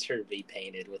 Hunter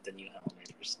repainted with the new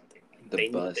helmet or something.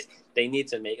 They need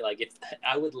to make if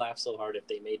I would laugh so hard if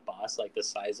they made Boss the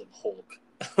size of Hulk.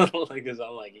 Because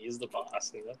I'm he's the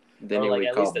boss, Then you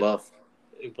would call Buff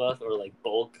or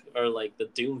Bulk or the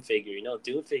Doom figure.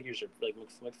 Doom figures are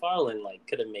McFarlane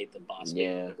could have made the Boss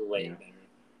figure way better.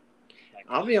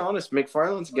 I'll be honest,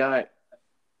 McFarlane's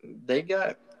they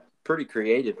got pretty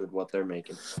creative with what they're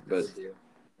making, but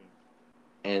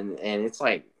and it's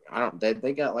they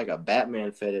got a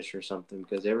Batman fetish or something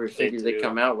because every figure they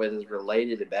come out with is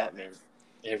related to Batman.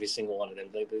 Every single one of them.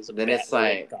 Then it's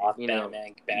Batman,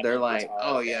 they're like,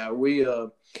 oh yeah, we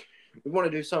want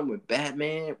to do something with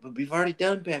Batman, but we've already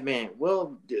done Batman.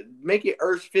 Well, make it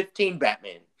Earth 15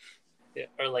 Batman. Yeah,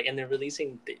 or and they're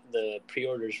releasing the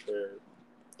pre-orders for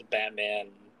the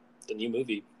Batman, the new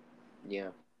movie.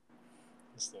 Yeah.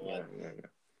 That's the one. Yeah.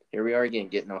 Here we are again,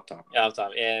 getting off topic. Yeah, off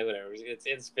topic. Yeah, whatever.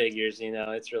 It's figures,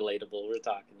 it's relatable. We're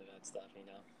talking about stuff,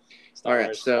 All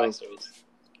right, so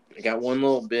I got one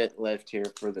little bit left here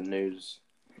for the news.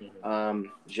 Mm-hmm.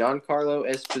 Giancarlo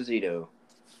Esposito.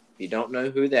 If you don't know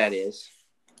who that is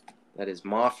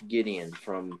Moff Gideon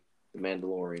from The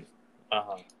Mandalorian.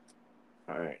 Uh-huh.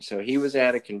 All right, so he was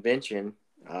at a convention.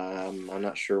 I'm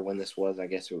not sure when this was. I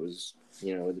guess it was,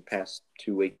 the past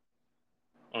 2 weeks.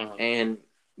 Uh-huh. And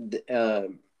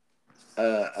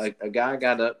a guy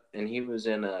got up, and he was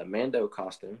in a Mando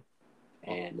costume.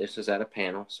 and this was at a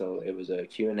panel, so it was a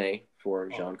Q&A for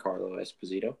Giancarlo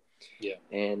Esposito. Yeah.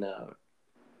 And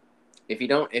if you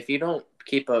don't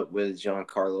keep up with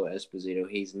Giancarlo Esposito,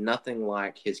 he's nothing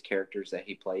like his characters that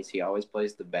he plays. He always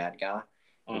plays the bad guy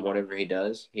in whatever he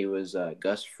does. He was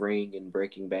Gus Fring in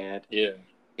Breaking Bad. Yeah.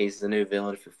 He's the new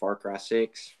villain for Far Cry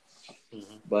 6.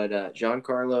 But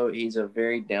Giancarlo, he's a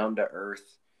very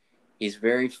down-to-earth. He's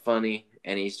very funny,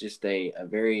 and he's just a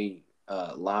very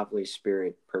lively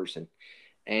spirit person.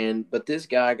 But this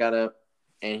guy got up,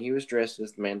 and he was dressed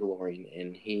as the Mandalorian,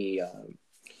 and he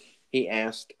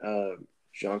asked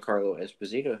Giancarlo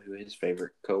Esposito who his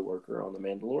favorite co-worker on the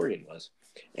Mandalorian was.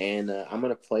 And I'm going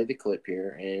to play the clip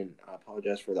here, and I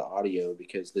apologize for the audio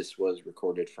because this was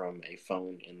recorded from a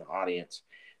phone in the audience.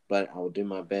 But I will do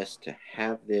my best to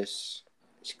have this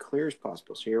as clear as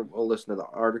possible. So here, we'll listen to the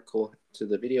article, to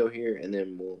the video here, and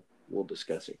then we'll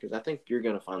discuss it. Because I think you're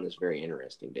going to find this very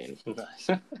interesting, Danny. Nice.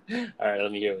 All right,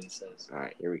 let me hear what he says. All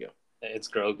right, here we go. It's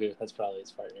Grogu. That's probably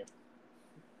his partner. The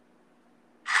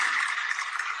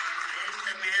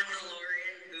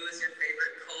Mandalorian, who is your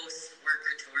favorite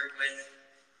co-worker to work with?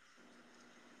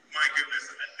 My goodness,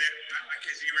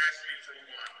 because you asked me for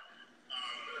one.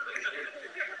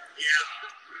 Yeah,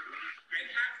 I'd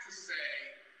have to say,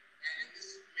 and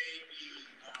this may be,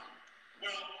 I'll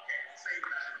say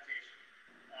that hesitation.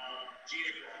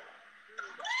 Gina Carano.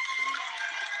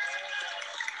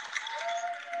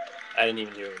 I didn't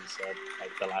even hear what he said,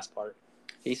 like the last part.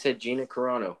 He said Gina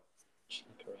Carano.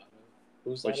 Gina Carano.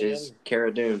 Who's which that is again?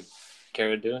 Cara Dune.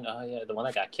 Cara Dune? Oh, yeah, the one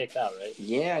that got kicked out, right?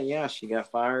 Yeah, she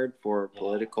got fired for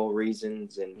political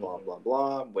reasons and blah, blah,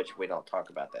 blah, which we don't talk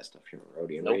about that stuff here on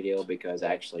Rodian Radio because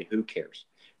actually, who cares?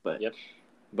 But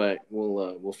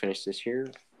we'll finish this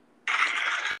here.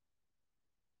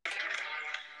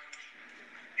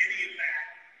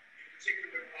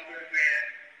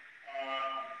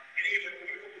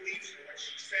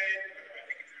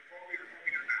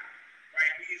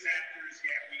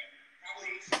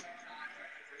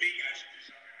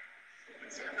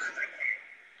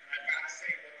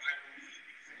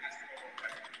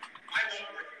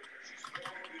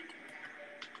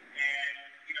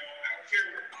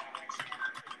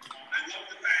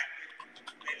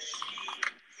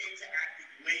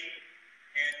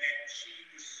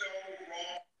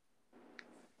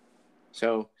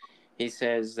 So he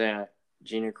says that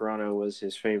Gina Carano was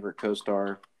his favorite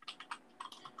co-star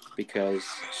because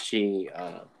she's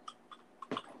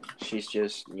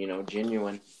just,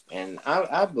 genuine. And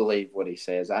I believe what he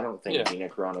says. I don't think Gina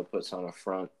Carano puts on a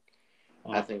front.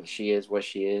 I think she is what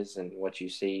she is, and what you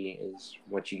see is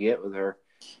what you get with her.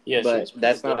 Yeah, but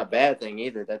that's not a bad thing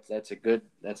either. That's a good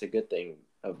thing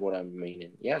of what I'm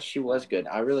meaning. Yeah, she was good.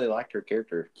 I really liked her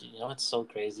character. It's so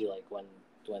crazy. Like when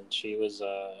she was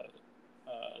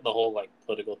the whole like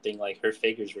political thing, like her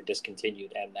figures were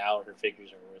discontinued, and now her figures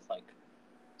are worth like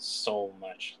so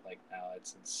much. Like now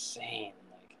it's insane.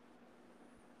 Like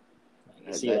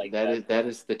you see, that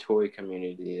is the toy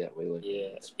community that we live in.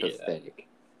 It's pathetic.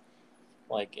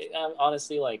 Like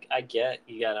honestly, like I get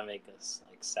you gotta make us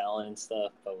like selling and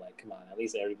stuff, but like come on, at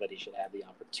least everybody should have the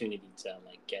opportunity to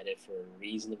like get it for a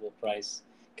reasonable price.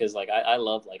 Because like I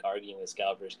love like arguing with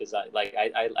scalpers because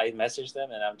I message them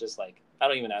and I'm just like I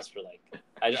don't even ask for like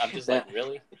I'm just like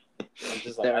really. I'm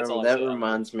just like that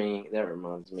reminds me.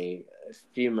 A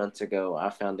few months ago, I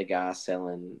found a guy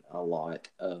selling a lot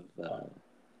of.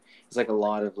 It's like a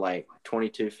lot of like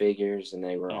 22 figures, and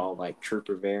they were all like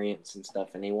trooper variants and stuff.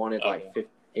 And he wanted like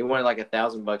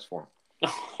 $1,000 for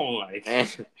them. Oh my god!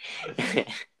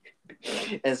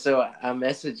 And so I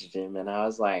messaged him, and I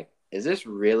was like, "Is this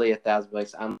really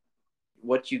 $1,000?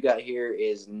 What you got here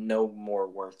is no more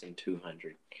worth than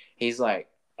 200." He's like,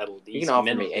 "At least you can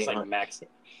offer me 800." Like max.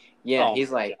 Yeah,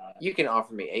 he's like, God. You can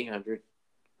offer me 800,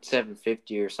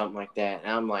 750 or something like that.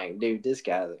 And I'm like, dude, this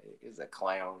guy is a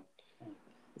clown.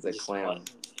 He's a clown.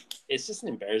 It's just an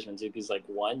embarrassment too, because like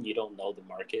one, you don't know the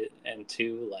market, and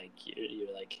two, like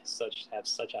you're like have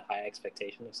such a high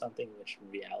expectation of something, which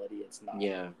in reality it's not.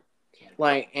 Yeah.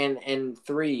 Like and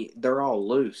three, they're all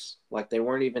loose. Like they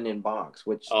weren't even in box,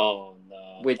 which to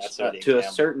a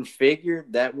certain figure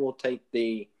that will take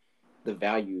the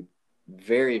value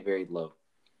very, very low.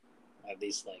 At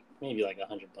least like maybe like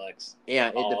 $100.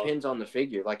 Yeah, it depends on the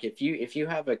figure. Like if you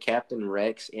have a Captain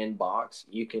Rex in box,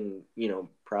 you can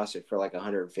price it for like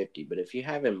 150. But if you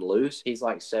have him loose, he's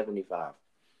like 75.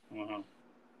 Mm-hmm.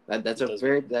 That's a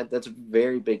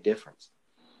very big difference.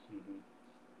 Mm-hmm.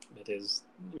 It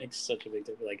makes such a big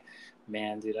difference. Like,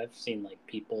 man, dude, I've seen like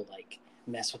people like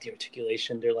mess with the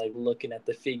articulation. They're like looking at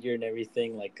the figure and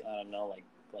everything. Like I don't know, like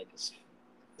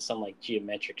some like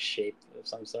geometric shape of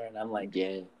some sort, and I'm like,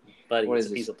 Yeah. buddy, What it's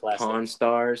is a piece this? of plastic. Pawn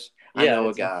Stars? I Yeah, know a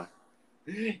it's guy.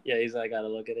 Yeah, he's like, I gotta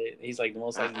look at it. He's like, the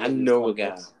most I can I give you is know a 20 guy.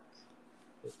 bucks.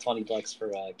 $20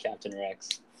 for Captain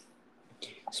Rex.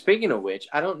 Speaking of which,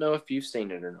 I don't know if you've seen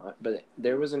it or not, but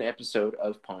there was an episode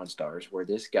of Pawn Stars where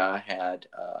this guy had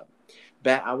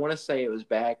back. I want to say it was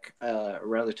back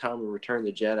around the time of Return of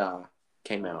the Jedi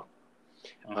came out.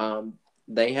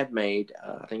 They had made,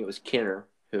 I think it was Kenner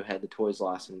who had the toys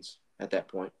license at that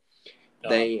point.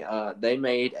 They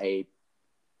made a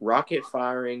rocket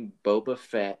firing Boba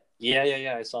Fett.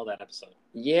 Yeah. I saw that episode.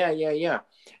 Yeah.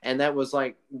 And that was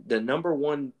like the number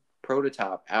one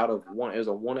prototype out of one. It was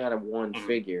a 1 out of 1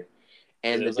 figure.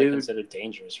 And it was the dude like considered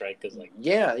dangerous, right? Because like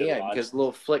because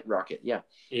little flick rocket. Yeah.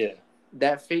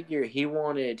 That figure he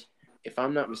wanted, if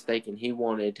I'm not mistaken, he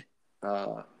wanted.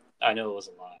 I know it was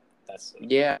a lot. That's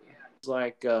it was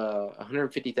like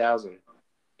 150,000.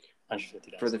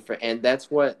 150,000 for the and that's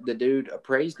what the dude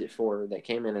appraised it for. That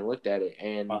came in and looked at it,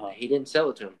 and he didn't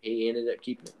sell it to him. He ended up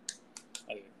keeping it.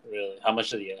 Okay, really? How much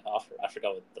did he offer? I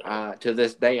forgot what. To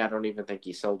this day, I don't even think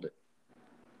he sold it.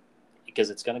 Because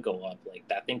it's gonna go up. Like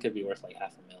that thing could be worth like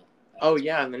 $500,000. Oh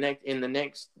yeah, in the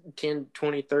next 10,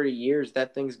 20, 30 years,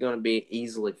 that thing's going to be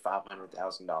easily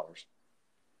 $500,000.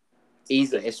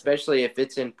 Easy, especially if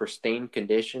it's in pristine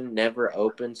condition, never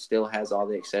opened, still has all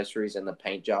the accessories, and the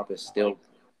paint job is still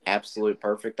absolute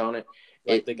perfect on it.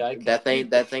 Like the guy, that thing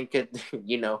could,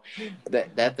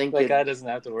 that thing. That guy doesn't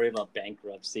have to worry about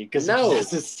bankruptcy because he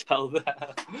doesn't sell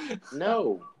that.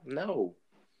 No.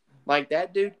 Like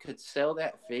that dude could sell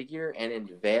that figure and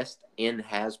invest in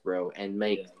Hasbro and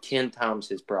make 10 times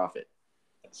his profit.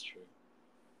 That's true.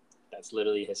 That's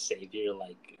literally his savior.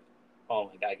 Like, oh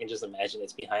my god, I can just imagine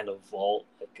it's behind a vault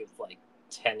like of like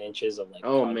 10 inches of like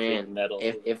concrete metal.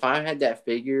 If I had that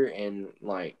figure and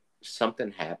like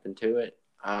something happened to it,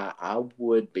 I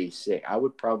would be sick. I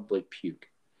would probably puke.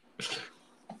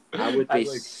 I would be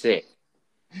sick.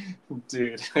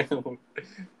 Dude.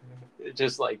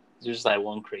 just that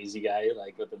one crazy guy,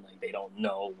 like, but then like they don't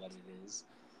know what it is.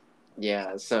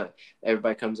 Yeah, so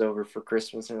everybody comes over for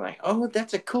Christmas and they're like, "Oh,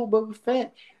 that's a cool Boba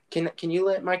Fett. Can you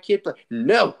let my kid play?"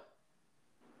 No.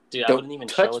 Dude, don't I wouldn't even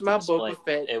touch my Boba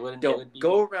Fett. Don't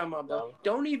go around my Boba. No.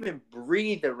 Don't even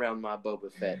breathe around my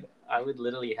Boba Fett. I would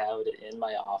literally have it in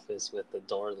my office with the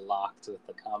door locked with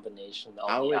the combination.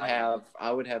 I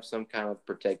would have some kind of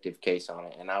protective case on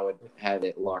it, and I would have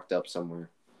it locked up somewhere.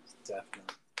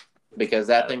 Definitely. Because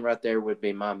that thing right there would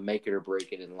be my make it or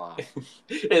break it in life.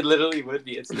 It literally would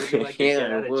be. It's literally like a get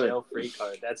out of jail free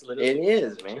card. That's literally it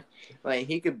is, man. Like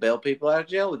he could bail people out of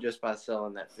jail just by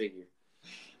selling that figure.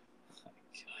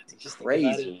 God, just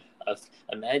crazy.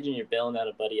 Imagine you're bailing out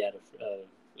a buddy out of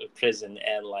prison,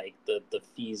 and like the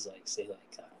fees, like say like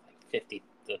 50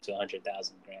 to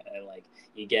 100,000 grand, and like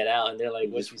you get out, and they're like,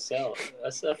 "What you sell?"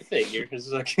 That's a figure. It's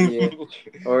like,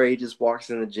 Or he just walks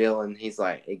in the jail, and he's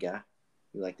like, "Hey guy,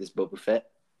 you like this Boba Fett?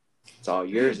 It's all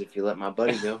yours if you let my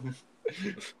buddy go."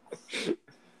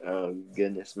 Oh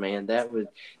goodness, man, that would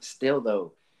still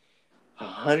though.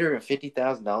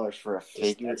 $150,000 for a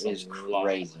figure is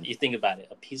crazy. You think about it,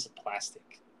 a piece of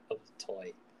plastic of a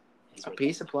toy. A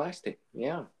piece of plastic,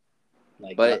 yeah.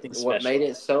 Like, but what made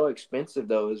it so expensive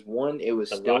though is one, it was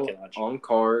still on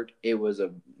card. It was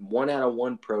a 1 out of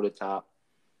 1 prototype,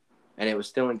 and it was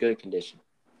still in good condition.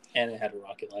 And it had a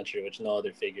rocket launcher, which no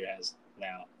other figure has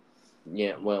now.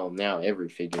 Yeah, well, now every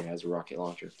figure has a rocket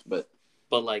launcher, but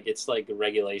like it's like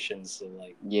regulations. So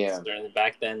like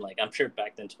back then, like I'm sure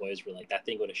back then toys were like that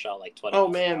thing would have shot like 20. Oh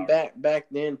man, back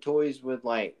then toys would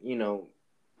like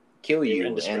kill you,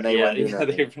 and they wouldn't do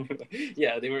nothing.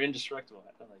 They were indestructible.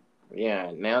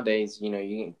 Yeah, nowadays you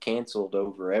get canceled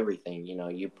over everything.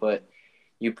 You put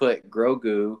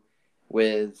Grogu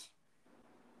with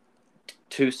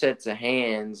 2 sets of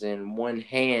hands, and one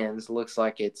hand looks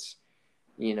like it's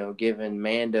giving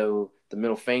Mando the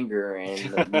middle finger, and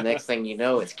the next thing you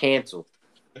know, it's canceled.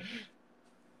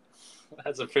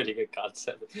 That's a pretty good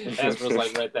concept. Hasbro's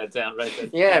like, write that down.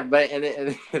 Yeah, but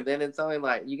and then it's only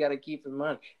like you got to keep in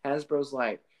mind. Hasbro's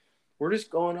like, we're just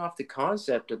going off the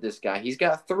concept of this guy. He's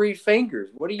got 3 fingers.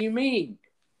 What do you mean?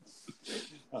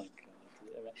 Oh god,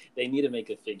 they need to make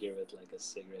a figure with like a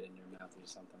cigarette in your mouth or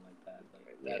something like that.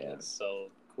 Like that is so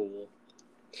cool.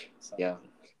 Yeah,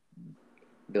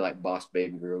 be like Boss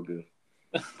Baby Grogu.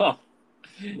 Oh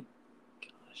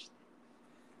gosh,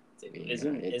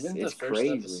 isn't the first crazy.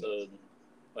 episode?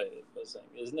 Wait, what was I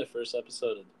saying? Isn't the first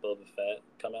episode of Boba Fett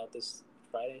come out this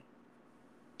Friday?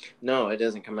 No, it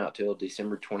doesn't come out till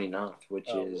December 29th, which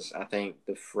is I think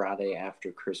the Friday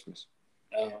after Christmas.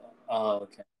 Oh,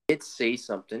 okay. I did see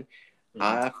something.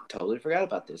 I totally forgot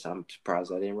about this. I'm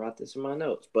surprised I didn't write this in my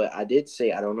notes. But I did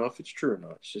see, I don't know if it's true or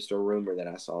not. It's just a rumor that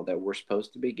I saw that we're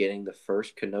supposed to be getting the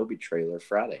first Kenobi trailer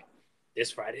Friday.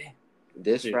 This Friday?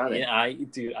 This Dude, Friday. Yeah,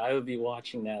 I would be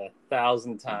watching that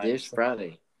 1,000 times. This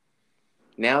Friday.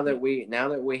 Now that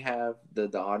we have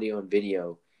the audio and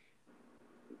video,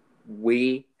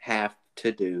 we have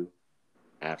to do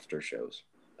after shows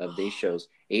of these shows.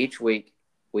 Each week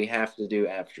we have to do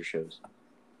after shows.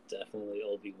 Definitely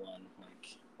Obi-Wan.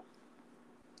 Like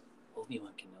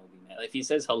Obi-Wan Kenobi, man. If he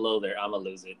says hello there, I'ma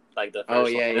lose it. Like the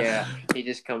first one. Yeah. He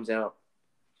just comes out.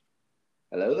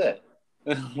 Hello there.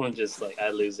 I'm just like, I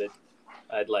lose it.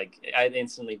 I'd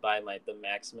instantly buy the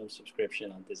maximum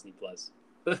subscription on Disney Plus.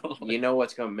 You know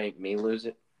what's gonna make me lose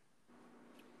it?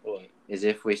 What? Is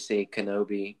if we see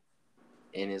Kenobi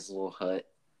in his little hut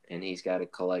and he's got a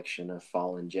collection of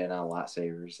fallen Jedi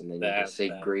lightsabers, and then you just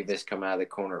see Grievous come out of the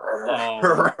corner.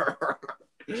 Oh.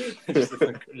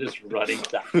 just running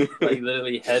down, like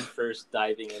literally head first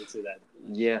diving into that.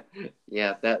 Yeah,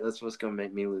 that's what's gonna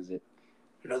make me lose it.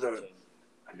 Another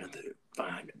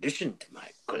fine addition to my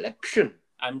collection.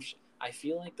 I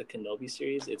feel like the Kenobi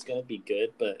series, it's gonna be good,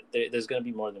 but there's gonna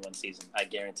be more than one season. I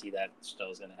guarantee that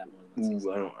show's gonna have more than one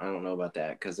season. I don't know about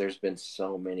that, because there's been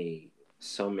so many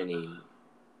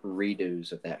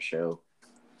redos of that show.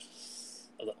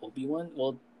 The Obi-Wan?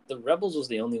 Well, the Rebels was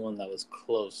the only one that was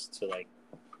close to, like,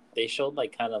 they showed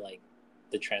like kind of like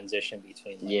the transition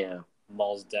between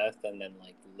Maul's death and then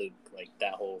like Luke, like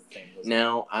that whole thing was.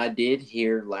 Now I did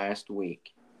hear last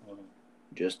week,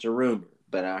 just a rumor,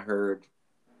 but I heard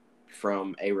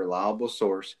from a reliable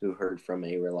source who heard from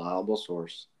a reliable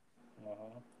source.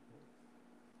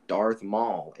 Darth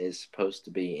Maul is supposed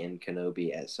to be in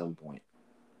Kenobi at some point.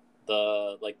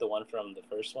 The one from the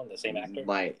first one, the same actor?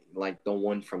 Like the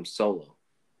one from Solo.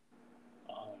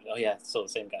 Oh yeah, so the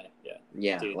same guy. Yeah.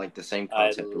 Yeah, dude, like the same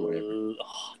concept or whatever.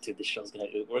 Oh, dude, this show's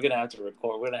we're gonna have to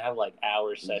record. We're gonna have like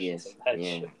hour sessions of that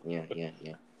shit. Yeah.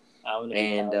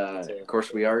 And of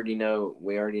course, we already know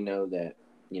that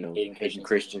Hayden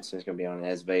Christensen's gonna be on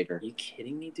as Vader. Are you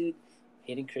kidding me, dude?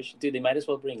 Hayden Christensen, dude. They might as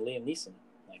well bring Liam Neeson.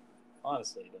 Like,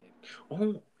 honestly. Like,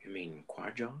 oh, you mean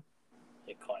Qui-Gon?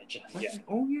 Yeah, Qui-Gon. Yeah.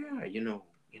 Oh yeah,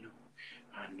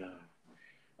 and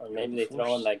or maybe they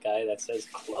throw in that guy that says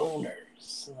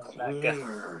cloners.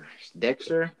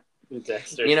 Dexter.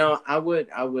 Dexter. I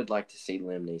would like to see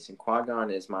Liam Neeson.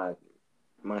 Qui-Gon is my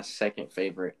second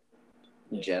favorite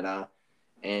Jedi,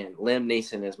 and Liam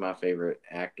Neeson is my favorite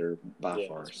actor by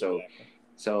far. So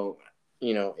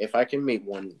if I can meet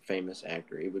one famous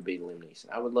actor, it would be Liam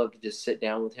Neeson. I would love to just sit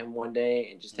down with him one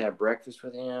day and just have breakfast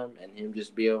with him, and him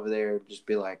just be over there, just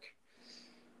be like,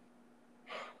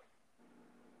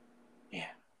 yeah.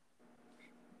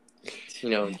 He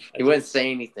wouldn't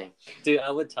say anything. Dude, I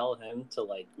would tell him to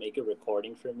like make a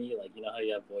recording for me. Like, you know how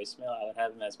you have voicemail? I would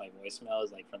have him as my voicemail,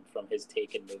 is like from his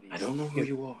Taken movies. I don't know who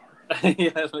you are.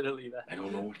 Yeah, literally that. I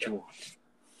don't know what you want,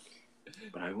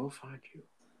 but I will find you,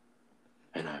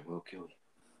 and I will kill you.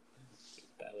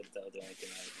 That would the only thing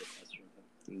I would request from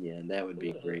him. Yeah, that would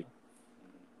be great.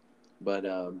 But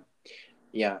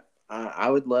yeah, I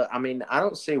would love. I mean, I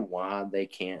don't see why they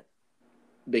can't,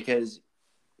 because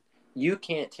you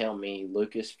can't tell me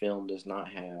Lucasfilm does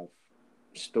not have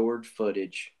stored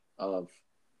footage of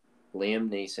Liam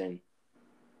Neeson,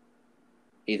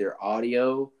 either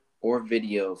audio or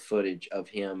video footage of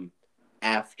him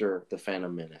after The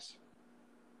Phantom Menace.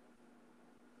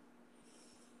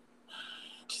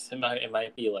 It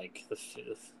might be like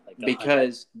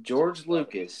because George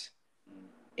Lucas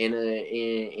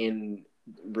in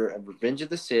Revenge of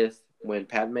the Sith, when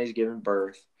Padme's giving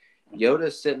birth,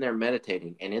 Yoda's sitting there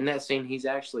meditating, and in that scene, he's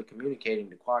actually communicating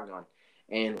to Qui-Gon.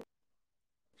 And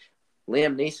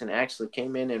Liam Neeson actually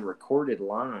came in and recorded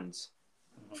lines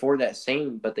for that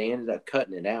scene, but they ended up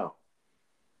cutting it out.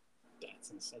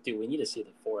 That's insane. Dude, we need to see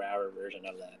the 4-hour version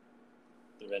of that.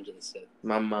 Revenge of the Sith.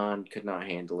 My mind could not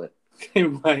handle it.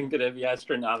 Mine could be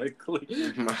astronomically.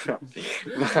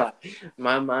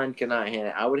 my mind could not handle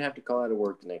it. I would have to call out of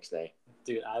work the next day.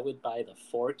 Dude, I would buy the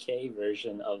 4K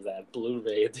version of that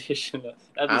Blu-ray edition.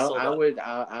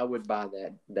 I would buy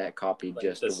that copy like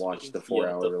just to watch the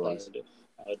 4-hour release.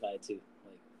 I would buy it too,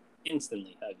 like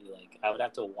instantly. I would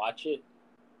have to watch it,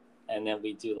 and then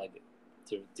we do like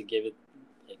to give it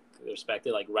like respect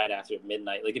it like right after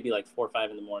midnight. Like it'd be like 4 or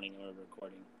 5 in the morning when we're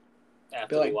recording.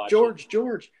 After be like, George,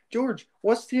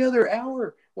 what's the other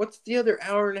hour? What's the other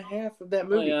hour and a half of that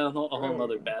movie? Oh, yeah, a whole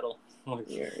other battle.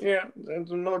 Yeah,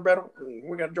 there's another battle.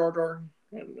 We got Jar Jar,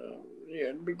 and yeah,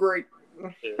 it'd be great.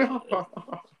 Yeah, I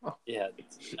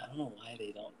don't know why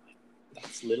they don't.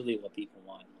 That's literally what people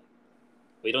want.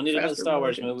 We don't need another Faster, Star more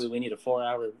Wars intense. movie. We need a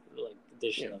 4-hour like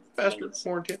edition Yeah, of faster, Avengers.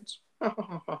 more intense.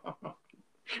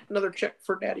 Another check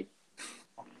for daddy.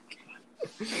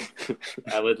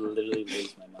 I would literally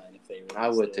lose my mind if they were. I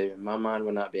would too. My mind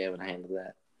would not be able to handle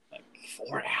that. Like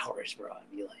 4 hours, bro.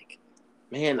 I'd be like,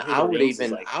 Man, Lord of I the would Rings is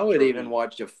even like I would three. even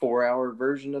watch a 4-hour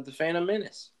version of the Phantom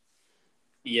Menace.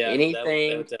 yeah, Anything,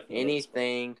 that would definitely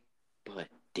anything but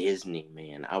Disney,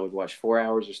 man. I would watch 4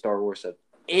 hours of Star Wars of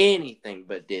anything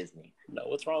but Disney. No,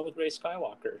 what's wrong with Ray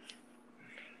Skywalker?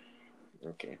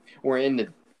 Okay, we're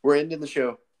ending the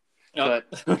show. Oh.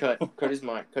 Cut his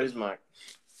mic.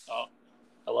 Oh,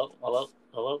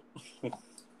 hello.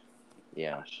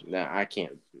 Yeah, no, I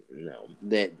can't. No,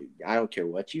 that I don't care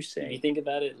what you If you say. think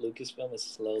about it, Lucasfilm is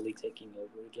slowly taking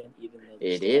over again, even though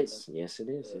It is. Yes, it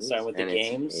is. It starting is. with the And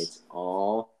games. It's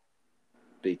all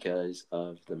because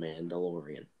of the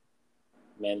Mandalorian.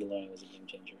 Mandalorian was a game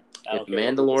changer. If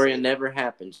Mandalorian never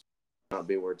happens, it would not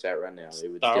be where it's at right now.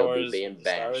 It would still be being bashed.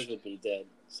 Star Wars would be dead.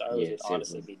 Star Wars would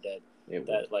honestly be dead. It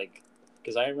that would. like,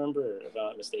 because I remember, if I'm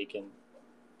not mistaken,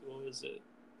 what was it?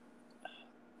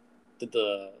 Did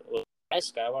Rise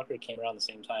Skywalker came around the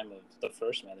same time of the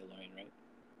first Mandalorian, right?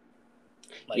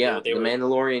 Like yeah, they the were,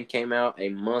 Mandalorian came out a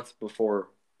month before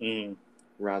mm.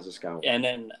 Rise of Skywalker. And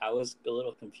then I was a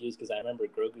little confused because I remember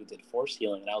Grogu did Force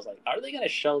healing, and I was like, are they going to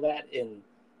show that in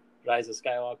Rise of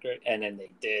Skywalker? And then they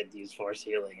did use Force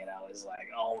healing, and I was like,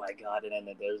 oh my god. And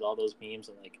then there's all those memes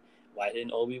of like, why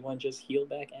didn't Obi-Wan just heal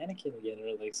back Anakin again,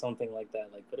 or like something like that?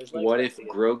 Like, put his legs what back if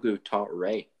together. Grogu taught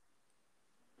Rey?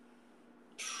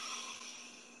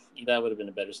 That would have been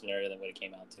a better scenario than what it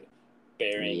came out to.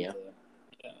 Bearing I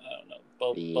don't know.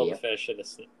 Boba Fett should have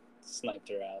sniped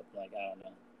her out. Like, I don't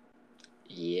know.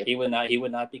 Yep. He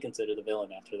would not be considered a villain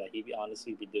after that. He'd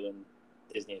honestly be doing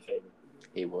Disney a favor.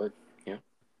 He would, yeah.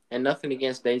 And nothing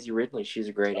against Daisy Ridley. She's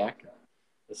a great actor.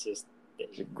 It's just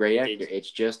she's a great actor.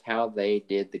 It's just how they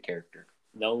did the character.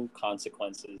 No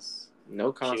consequences.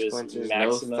 No consequences,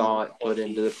 no thought put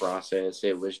into the process.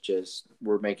 It was just,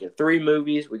 we're making 3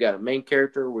 movies. We got a main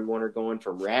character. We want her going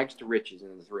from rags to riches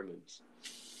in the 3 movies.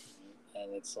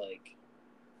 And it's like,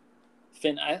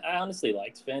 Finn, I honestly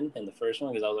liked Finn in the first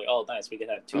one because I was like, oh, nice, we could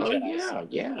have 2 Jedis.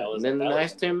 Yeah. And then the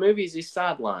next 2 movies, he's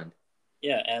sidelined.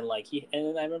 Yeah, and like and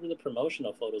then I remember the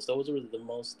promotional photos. Those were the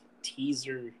most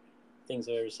teaser things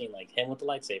I've ever seen. Like him with the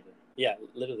lightsaber. Yeah,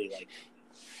 literally. Like,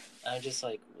 I'm just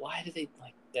like, why do they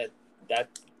like that? That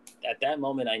at that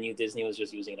moment, I knew Disney was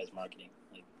just using it as marketing.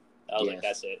 Like, I was like,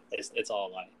 that's it. It's all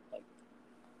a lie. Like,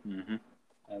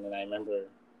 And then I remember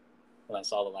when I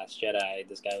saw The Last Jedi,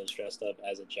 this guy was dressed up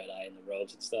as a Jedi in the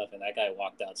robes and stuff, and that guy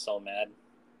walked out so mad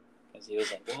because he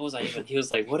was like, "What was I even?" He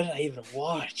was like, "What did I even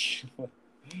watch?"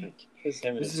 This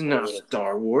is not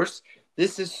Star Wars.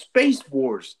 This is Space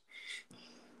Wars.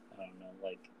 I don't know,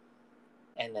 like,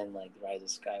 and then like Rise of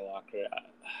Skywalker.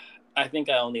 I think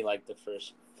I only liked the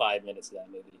first 5 minutes of that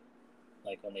movie,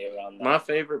 like when they were on. My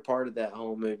favorite part of that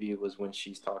whole movie was when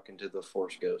she's talking to the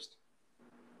Force Ghost.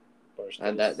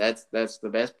 That's the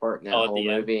best part in that whole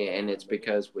movie, and it's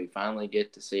because we finally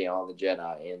get to see all the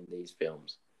Jedi in these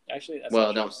films. Actually,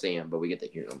 don't see them, but we get to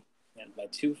hear them. And my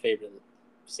 2 favorite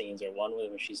scenes are one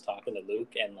when she's talking to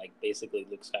Luke, and like basically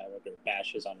Luke Skywalker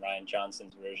bashes on Rian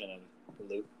Johnson's version of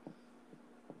Luke,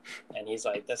 and he's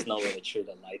like, "That's no way to treat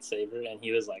a lightsaber," and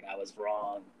he was like, "I was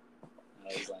wrong."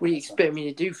 I was like, what do you expect me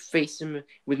to do? Face him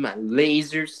with my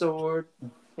laser sword?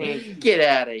 Man, get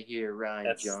out of here,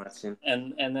 Rian Johnson.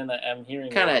 And then I'm hearing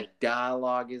what kind of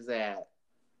dialogue is that?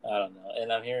 I don't know.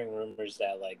 And I'm hearing rumors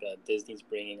that like Disney's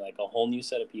bringing like a whole new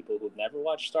set of people who've never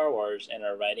watched Star Wars and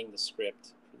are writing the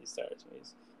script for these Star Wars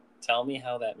movies. Tell me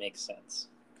how that makes sense.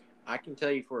 I can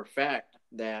tell you for a fact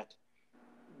that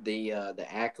the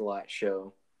Acolyte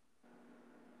show,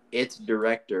 its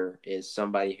director is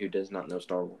somebody who does not know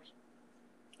Star Wars.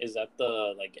 Is that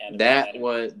the like anime?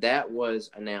 That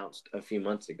was announced a few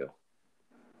months ago.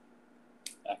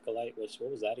 Acolyte,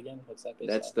 what was that again? What's that based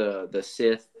That's on? the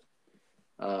Sith,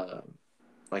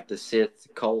 like the Sith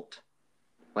cult,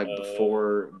 like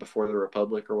before the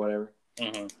Republic or whatever.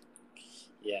 Mm-hmm.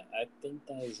 Yeah, I think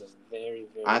that is a very,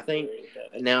 very. I think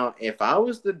very now, if I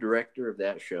was the director of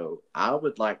that show, I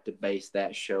would like to base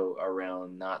that show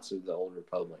around Knights of the Old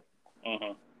Republic.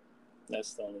 Mm-hmm. That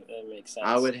makes sense.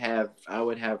 I would have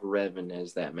Revan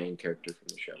as that main character from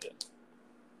the show. Yeah.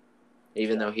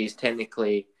 Even though he's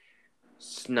technically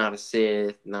not a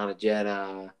Sith, not a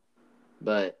Jedi,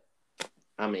 but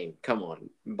I mean, come on.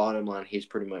 Bottom line, he's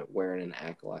pretty much wearing an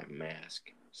acolyte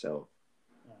mask. So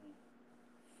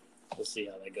we'll see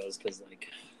how that goes, because like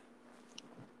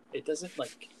it doesn't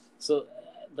like so.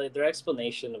 like their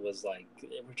explanation was like,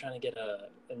 we're trying to get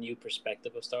a new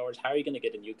perspective of Star Wars. How are you going to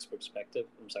get a new perspective?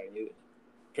 New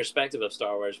perspective of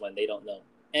Star Wars when they don't know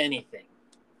anything?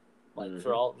 Like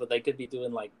for all, but they could be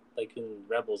doing like in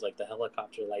Rebels, like the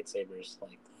helicopter lightsabers,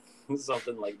 like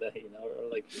something like that,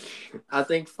 or like. I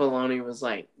think Filoni was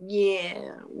like, yeah,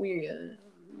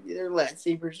 their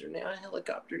lightsabers are now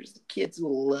helicopters. The kids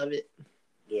will love it.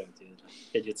 Yeah, dude.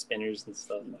 Fidget spinners and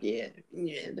stuff. Yeah,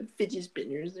 the fidget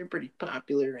spinners, they're pretty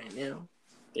popular right now.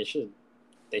 They should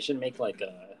make like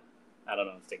I don't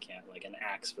know if they can, like an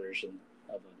axe version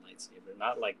of a lightsaber.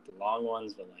 Not like the long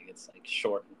ones, but like it's like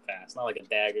short and fast. Not like a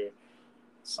dagger,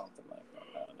 something like that.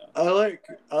 I don't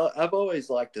know. I've always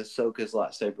liked Ahsoka's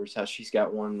lightsabers, how she's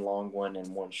got one long one and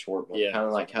one short one. Yeah, kind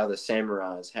of like how the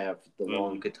samurais have the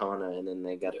long katana and then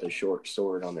they got the short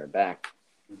sword on their back.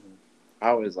 Mm-hmm. I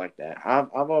always like that. I've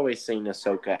always seen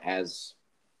Ahsoka as,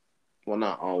 well,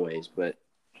 not always, but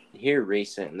here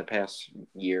recent in the past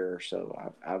year or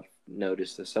so, I've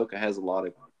noticed Ahsoka has a lot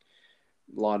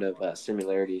of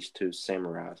similarities to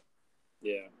samurais.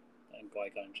 Yeah, and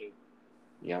Qui-Gon too.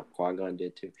 Yeah, Qui-Gon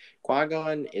did too.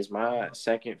 Qui-Gon is my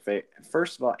second favorite.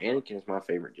 First of all, Anakin is my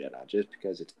favorite Jedi just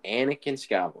because it's Anakin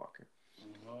Skywalker.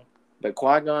 Mm-hmm. But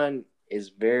Qui-Gon is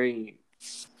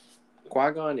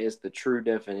the true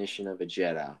definition of a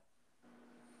Jedi.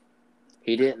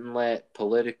 He didn't let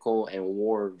political and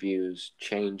war views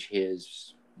change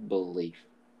his belief.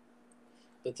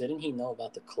 But didn't he know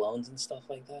about the clones and stuff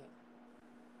like that?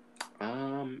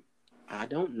 I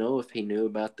don't know if he knew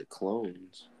about the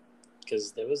clones.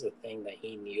 Because there was a thing that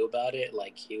he knew about it.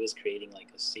 Like, he was creating,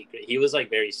 like, a secret. He was, like,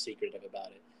 very secretive about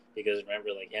it. Because,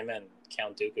 remember, like, him and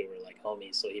Count Dooku were, like,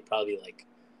 homies. So he probably, like...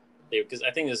 Because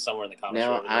I think this is somewhere in the comics.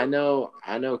 Now, I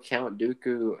know Count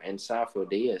Dooku and Sifo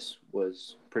Dyas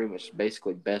was pretty much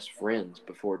basically best friends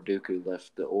before Dooku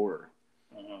left the Order.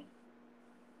 Mm-hmm.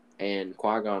 And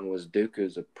Qui-Gon was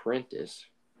Dooku's apprentice,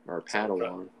 or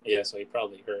Padawan. So he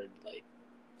probably heard, like,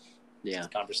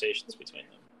 conversations between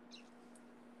them.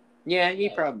 Yeah, he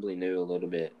probably knew a little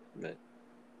bit, but...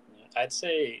 I'd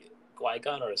say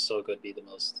Qui-Gon or Ahsoka would be the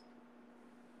most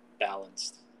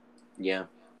balanced. Yeah.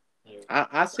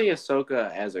 I see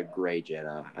Ahsoka as a gray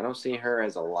Jedi. I don't see her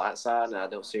as a light side, and I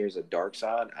don't see her as a dark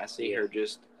side. I see her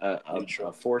just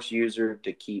a Force user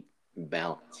to keep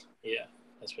balance. Yeah,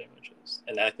 that's pretty much it.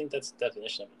 And I think that's the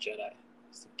definition of a Jedi,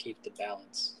 is to keep the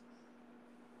balance.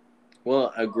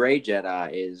 Well, a gray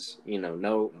Jedi is,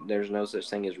 there's no such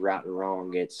thing as right and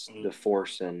wrong. It's the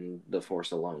Force and the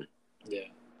Force alone. Yeah.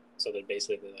 So they're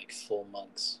basically like full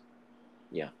monks.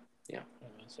 Yeah.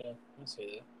 So I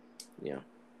see that. Yeah.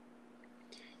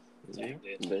 Dang,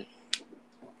 but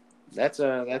that's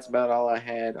about all I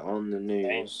had on the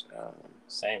news.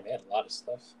 Same. We had a lot of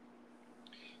stuff.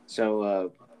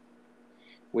 So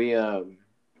we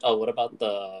what about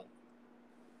the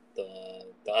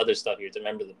other stuff? You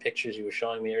remember the pictures you were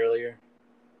showing me earlier?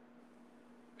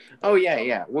 Oh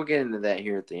yeah. We'll get into that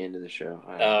here at the end of the show.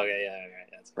 Okay, yeah.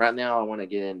 Right now, I want to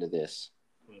get into this.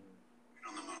 On the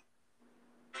moment.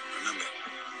 Remember,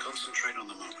 concentrate on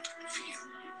the moment. Feel,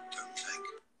 don't think.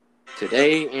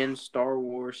 Today in Star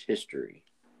Wars history.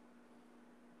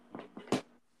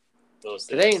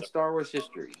 Today in Star Wars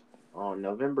history, on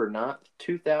November 9th,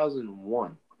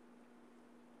 2001,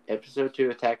 Episode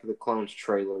 2 Attack of the Clones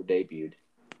trailer debuted.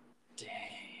 Dang.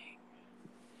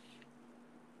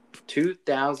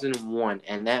 2001,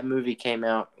 and that movie came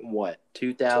out,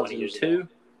 2002?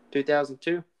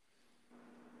 2002? Dang.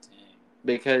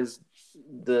 Because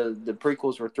the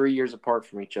prequels were 3 years apart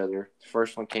from each other. The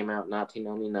first one came out in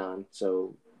 1999,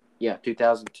 so,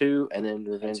 2002, and then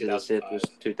Revenge of the Sith was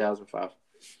 2005.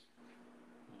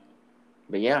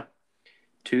 But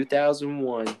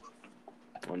 2001,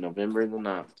 on November the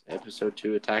 9th, Episode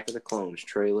 2 Attack of the Clones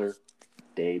trailer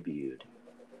debuted.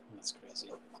 That's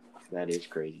crazy. That is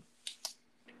crazy.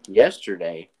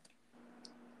 Yesterday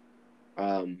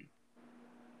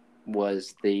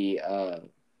was the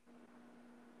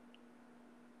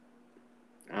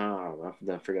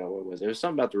I forgot what it was. It was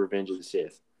something about the Revenge of the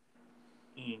Sith.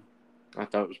 I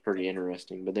thought it was pretty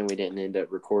interesting, but then we didn't end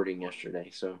up recording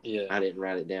yesterday, so I didn't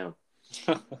write it down.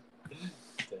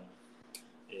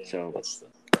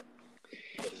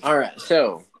 All right,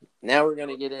 so now we're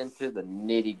gonna get into the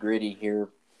nitty gritty here.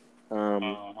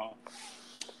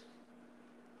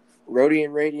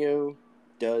 Rodian Radio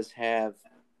does have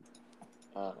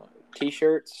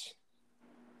T-shirts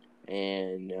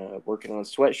and working on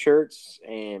sweatshirts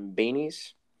and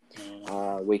beanies.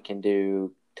 We can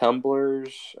do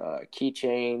tumblers,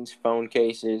 keychains, phone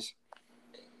cases.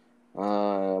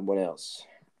 What else?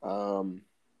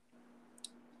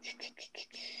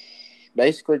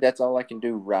 basically that's all I can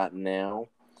do right now.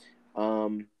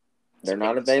 They're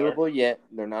not available yet.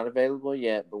 They're not available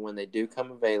yet, but when they do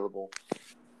come available,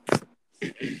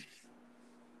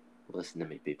 listen to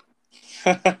me, people.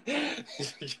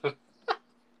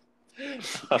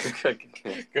 Okay,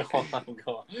 go on.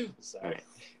 Sorry. All right.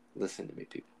 Listen to me,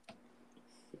 people.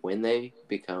 When they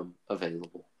become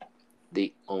available,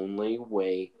 the only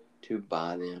way to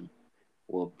buy them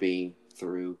will be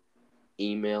through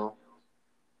email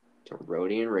to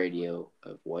Rodian Radio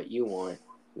of what you want,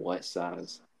 what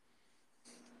size.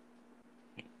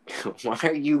 Why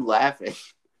are you laughing?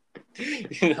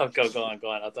 No, go on.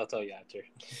 I'll tell you after.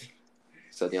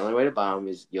 So the only way to buy them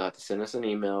is you'll have to send us an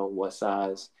email, what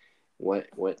size, what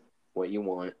you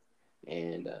want,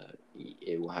 and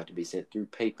it will have to be sent through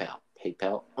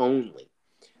PayPal only.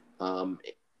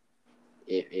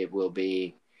 It will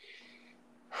be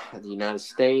the United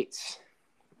States.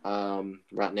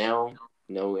 Right now,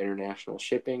 no international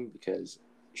shipping because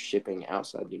shipping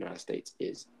outside the United States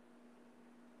is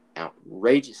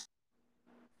outrageous.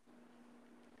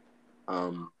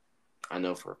 I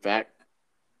know for a fact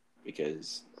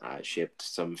because I shipped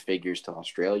some figures to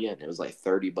Australia and it was like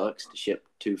 $30 to ship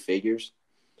 2 figures.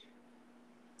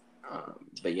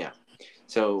 But yeah,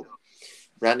 so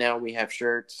right now we have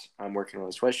shirts. I'm working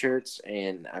on sweatshirts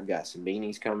and I've got some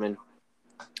beanies coming.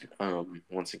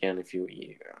 Once again,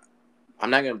 I'm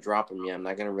not gonna drop them yet. I'm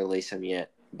not gonna release them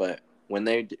yet. But when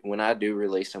I do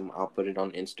release them, I'll put it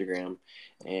on Instagram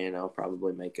and I'll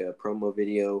probably make a promo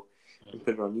video and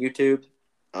put it on YouTube.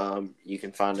 You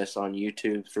can find us on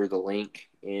YouTube through the link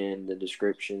in the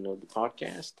description of the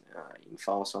podcast. You can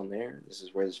follow us on there. This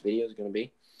is where this video is going to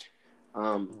be.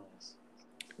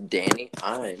 Danny,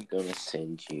 I'm going to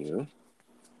send you.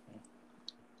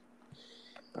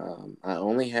 I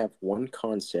only have one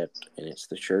concept, and it's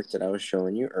the shirt that I was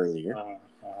showing you earlier.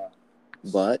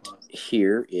 But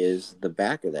here is the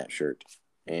back of that shirt,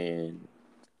 and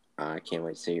I can't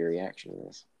wait to see your reaction to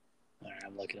this. All right,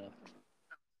 I'm looking up.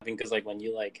 Because like when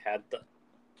you like had the.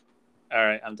 All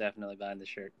right, I'm definitely buying the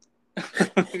shirt.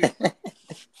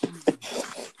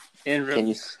 Can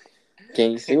you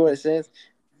see what it says?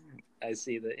 I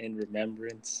see the in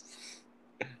remembrance.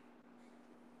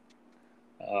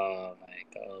 Oh my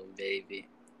god, baby!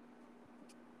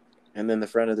 And then the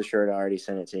front of the shirt, I already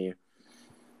sent it to you.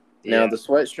 Yeah. Now the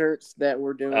sweatshirts that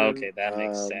we're doing. Okay, that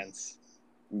makes sense.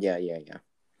 Yeah.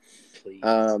 Please.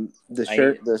 The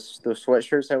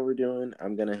sweatshirts that we're doing,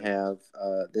 I'm gonna have.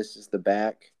 This is the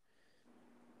back.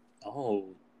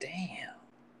 Oh damn!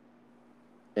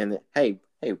 And hey,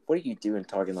 what are you doing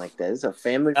talking like that? This is a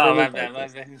family friendly. Oh my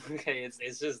bad. Okay,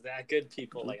 it's just that good,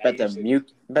 people. Like I'm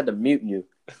about to mute you.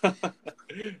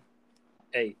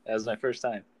 Hey, that was my first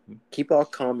time. Keep all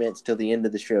comments till the end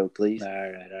of the show, please. All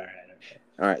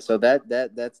right. So that's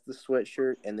the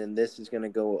sweatshirt, and then this is gonna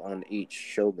go on each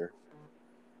shoulder.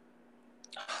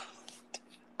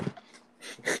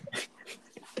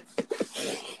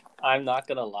 I'm not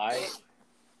gonna lie.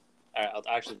 All right, I'll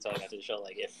actually tell you after the show.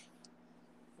 Like, if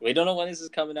we don't know when this is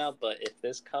coming out, but if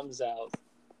this comes out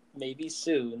maybe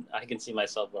soon, I can see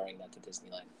myself wearing that to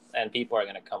Disneyland, and people are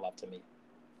gonna come up to me.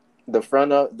 The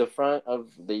front of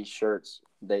these shirts,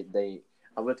 I'm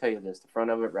gonna tell you this: the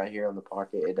front of it, right here on the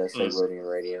pocket, it does say Rodian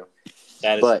Radio.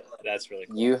 That's really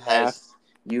cool.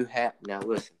 You have now.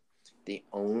 Listen, the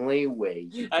only way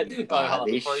you can buy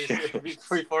these shirts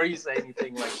before you say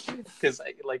anything, because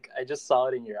I just saw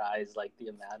it in your eyes, like the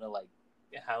amount of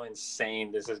how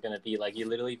insane this is gonna be. Like you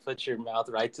literally put your mouth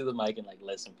right to the mic and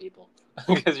listen, people,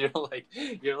 because you're like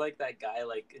that guy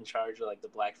in charge of the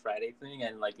Black Friday thing,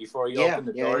 and before you open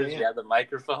the doors, you have the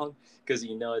microphone because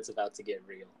you know it's about to get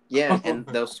real. Yeah, and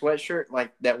the sweatshirt,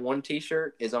 that one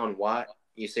T-shirt is on white.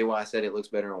 You see why I said it looks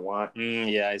better on white?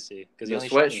 Yeah, I see. Because the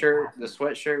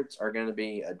sweatshirts are going to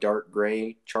be a dark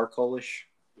gray, charcoalish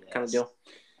kind of deal.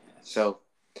 Yes. So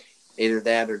either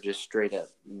that or just straight up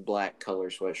black color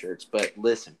sweatshirts. But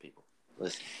listen, people,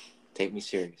 take me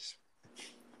serious.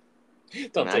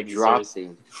 Don't take me serious.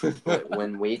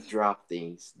 When we drop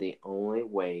these, the only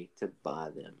way to buy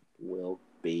them will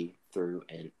be through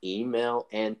an email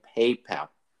and PayPal.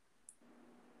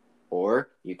 Or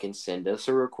you can send us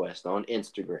a request on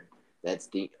Instagram. That's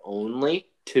the only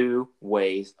 2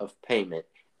 ways of payment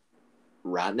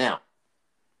right now.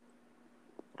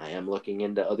 I am looking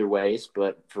into other ways,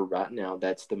 but for right now,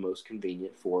 that's the most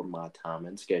convenient for my time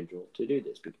and schedule to do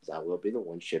this because I will be the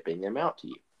one shipping them out to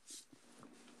you.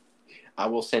 I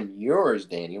will send yours,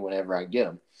 Danny, whenever I get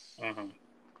them,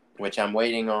 which I'm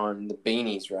waiting on the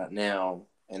beanies right now,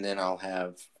 and then I'll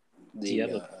have the. Do you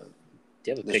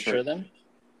have a picture of them?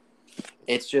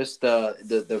 It's just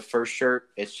the first shirt.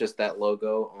 It's just that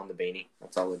logo on the beanie.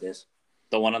 That's all it is.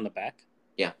 The one on the back?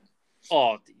 Yeah.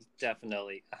 Oh,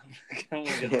 definitely. I'm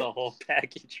gonna get the whole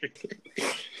package.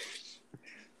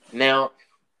 Now,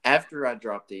 after I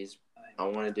drop these, I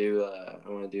want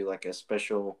to do like a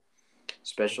special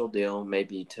deal,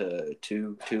 maybe to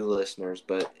two listeners.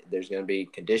 But there's going to be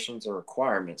conditions and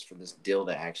requirements for this deal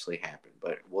to actually happen.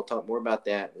 But we'll talk more about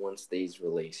that once these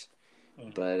release. Mm-hmm.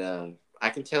 But I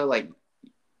can tell, like,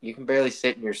 you can barely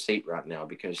sit in your seat right now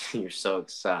because you're so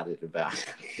excited about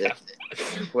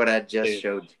what I just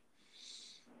showed you.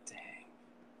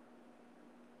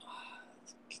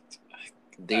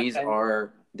 Dang.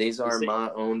 These are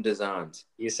my own designs.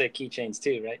 You said keychains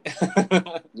too, right?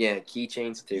 Yeah,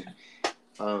 keychains too.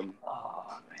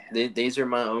 These are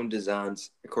my own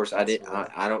designs. Of course, I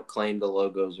don't claim the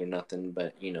logos or nothing,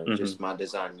 but mm-hmm. just my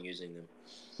design using them.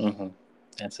 Mm-hmm.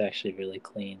 That's actually really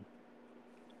clean.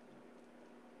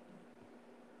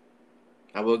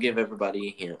 I will give everybody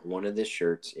a hint. One of the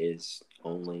shirts is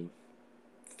only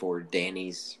for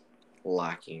Danny's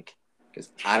liking,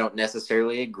 because I don't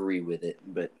necessarily agree with it,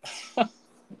 but you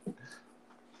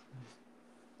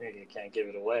can't give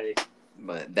it away.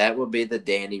 But that will be the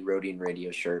Danny Roadie and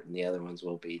Radio shirt, and the other ones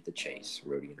will be the Chase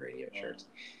Roadie and Radio shirts.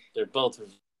 They're both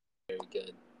very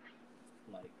good.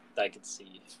 Like, I could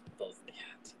see both. Yeah.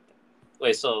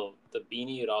 Wait, so the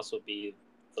beanie would also be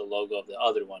the logo of the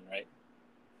other one, right?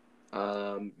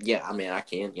 Yeah, I mean, I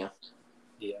can, yeah.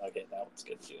 Yeah, okay, that one's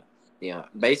good too. Yeah,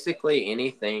 basically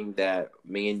anything that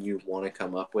me and you want to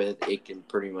come up with, it can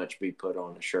pretty much be put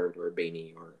on a shirt or a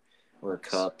beanie or a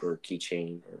cup or a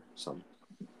keychain or something.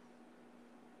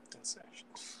 That's actually...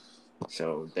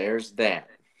 So there's that.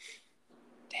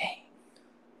 Dang.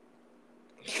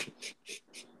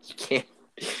 You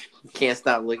can't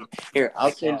stop looking. Here,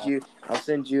 I'll send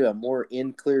you a more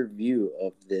in clear view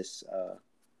of this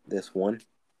one.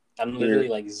 I'm literally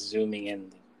like zooming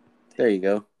in. There you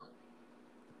go.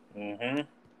 Mm-hmm.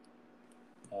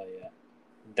 Oh yeah.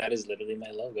 That is literally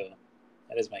my logo.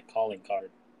 That is my calling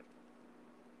card.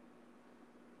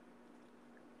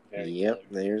 Yep,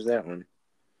 there's that one.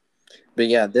 But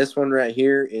yeah, this one right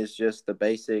here is just the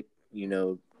basic,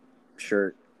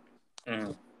 shirt.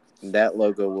 Mm. That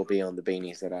logo will be on the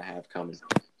beanies that I have coming.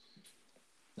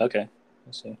 Okay.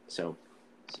 Let's see. So,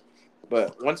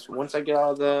 but once I get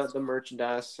all the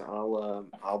merchandise, I'll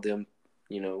them,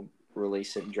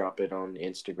 release it and drop it on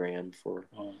Instagram for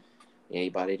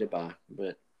anybody to buy.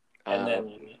 But and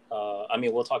then, I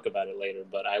mean, we'll talk about it later.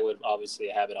 But I would obviously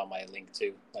have it on my link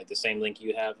too, like the same link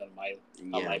you have on my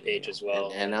page as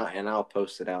well. And I'll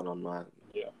post it out on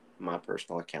my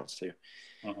personal accounts too.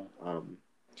 Uh-huh.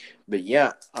 But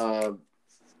yeah,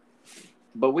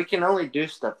 but we can only do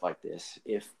stuff like this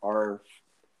if our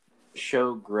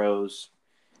show grows.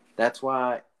 That's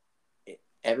why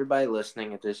everybody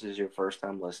listening, if this is your first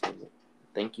time listening,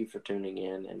 thank you for tuning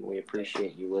in, and we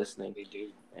appreciate you listening. We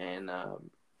do. And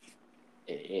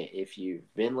if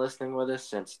you've been listening with us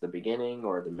since the beginning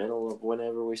or the middle of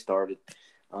whenever we started,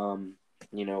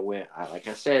 like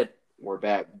I said, we're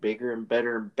back bigger and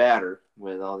better and badder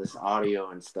with all this audio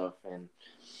and stuff. And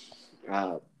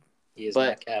the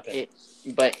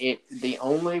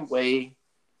only way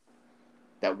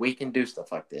that we can do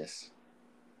stuff like this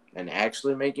and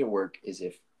actually make it work is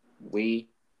if we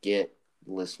get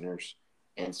listeners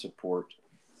and support,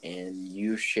 and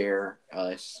you share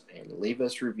us and leave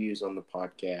us reviews on the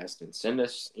podcast and send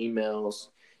us emails.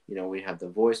 We have the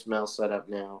voicemail set up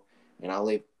now, and I'll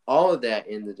leave all of that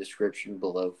in the description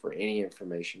below for any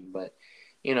information. But,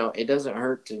 it doesn't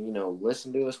hurt to,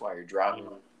 listen to us while you're driving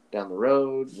down the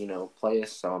road, play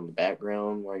us on the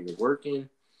background while you're working,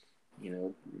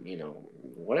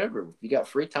 whatever. If you got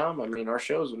free time, I mean, our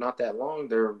shows are not that long.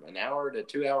 They're an hour to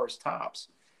 2 hours tops.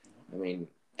 I mean,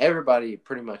 everybody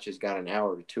pretty much has got an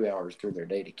hour to 2 hours through their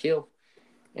day to kill.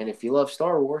 And if you love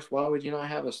Star Wars, why would you not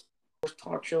have a Star Wars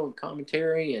talk show and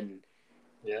commentary and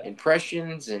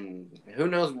impressions and who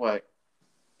knows what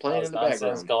playing in the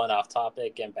background? Going off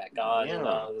topic and back on.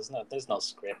 Yeah. There's no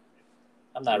script.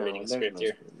 I'm not reading a script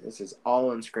here. This is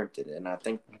all unscripted, and I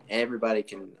think everybody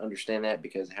can understand that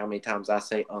because how many times I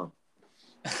say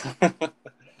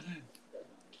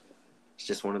It's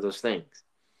just one of those things.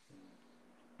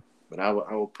 But I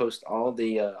will post all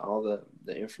the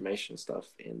information stuff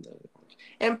in the,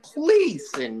 and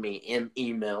please send me in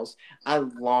emails. I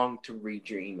long to read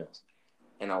your emails,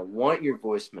 and I want your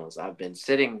voicemails. I've been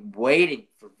sitting waiting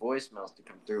for voicemails to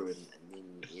come through,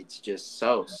 and it's just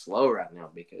so slow right now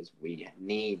because we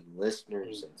need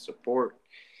listeners and support.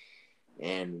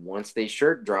 And once the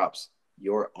shirt drops,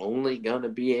 you're only gonna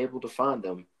be able to find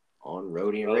them on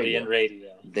Rodian Rodian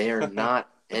Radio. They're not,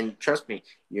 and trust me,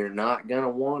 you're not gonna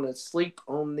want to sleep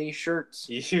on these shirts.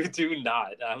 You do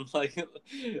not.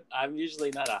 I'm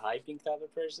usually not a hyping type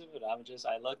of person, but I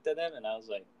looked at them and I was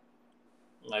like,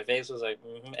 my face was like,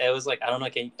 It was like, I don't know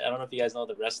if you guys know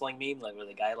the wrestling meme, like where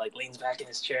the guy like leans back in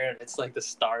his chair and it's like the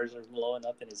stars are blowing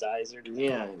up in his eyes.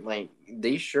 Yeah, like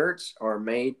these shirts are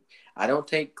made. I don't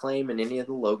take claim in any of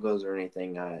the logos or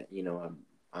anything.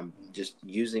 I'm just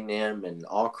using them, and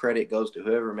all credit goes to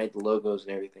whoever made the logos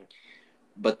and everything.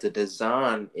 But the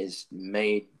design is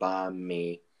made by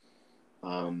me.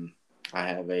 I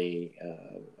have a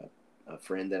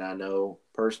friend that I know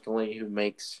personally who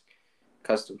makes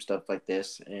custom stuff like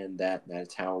this, and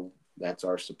that's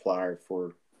our supplier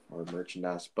for our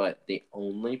merchandise. But the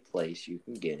only place you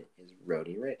can get it is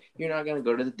Rodian Radio. You're not going to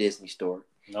go to the Disney store.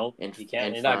 Nope, you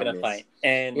can't. You're not going to find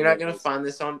any. You're not going to find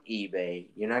this on eBay.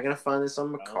 You're not going to find this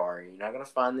on Mercari. You're not going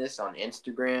to find this on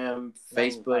Instagram,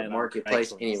 Facebook,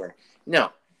 Marketplace, anywhere.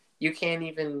 No, you can't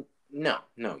even. No,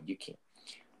 you can't.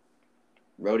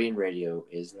 Rodian Radio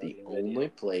is the only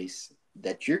place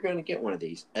that you're going to get one of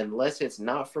these, unless it's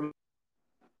not from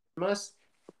us.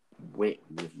 We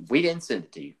didn't send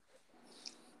it to you.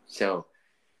 So,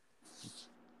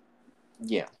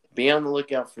 yeah, be on the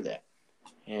lookout for that.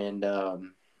 And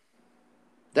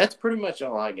that's pretty much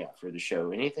all I got for the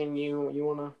show. Anything you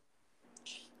want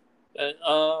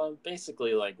to?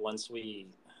 Basically, like once we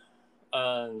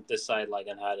decide like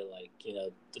on how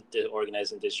to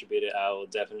organize and distribute it, I will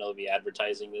definitely be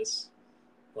advertising this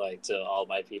like to all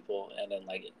my people, and then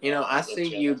like I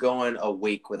see you going a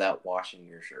week without washing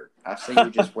your shirt. I see you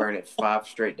just wearing it 5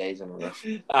 straight days in a row.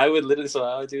 I would literally, so what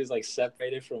I would do is like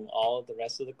separate it from all of the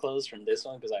rest of the clothes from this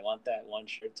one, because I want that one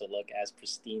shirt to look as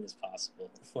pristine as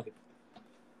possible. Like,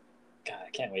 God, I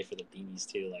can't wait for the beanies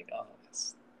too. Like, oh,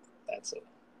 it's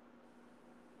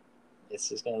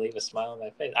just gonna leave a smile on my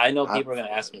face. I know people are gonna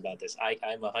ask me about this.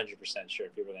 I'm 100% sure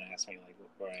people are gonna ask me like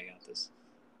where I got this.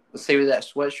 Let's see, with that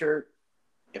sweatshirt,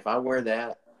 if I wear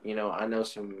that,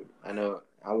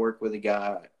 I work with a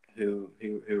guy who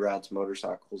rides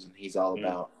motorcycles, and he's all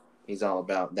about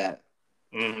that,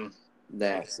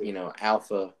 that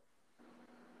alpha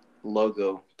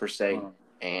logo per se.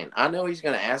 And I know he's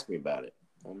going to ask me about it.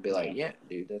 I'll be like, yeah,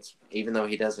 dude, that's, even though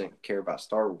he doesn't care about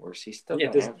Star Wars, he's still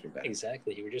going to ask me about it.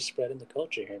 Exactly. You were just spreading the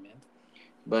culture here, man.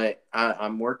 But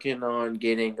I'm working on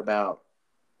getting about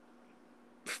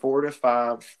 4 to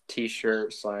 5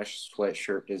 t-shirt /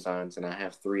 sweatshirt designs, and I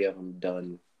have 3 of them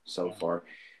done so far.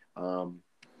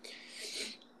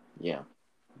 Yeah,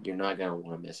 you're not gonna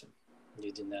want to miss them.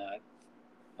 You do not.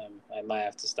 I might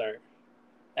have to start.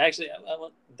 Actually,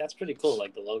 that's pretty cool,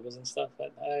 like the logos and stuff.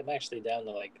 I'm actually down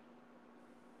to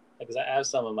because I have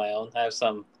some of my own. I have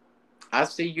some. I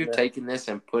see you taking this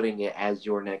and putting it as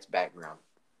your next background.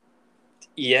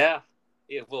 Yeah.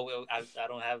 Well, I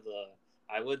don't have the.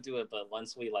 I would do it, but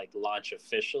once we launch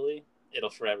officially, it'll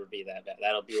forever be that bad.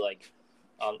 That'll be like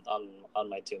on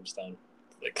my tombstone.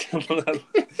 You're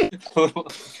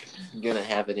gonna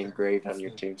have it engraved on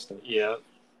your tombstone. Yeah.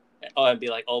 Oh, I'd be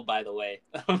like, oh, by the way.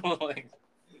 Oh,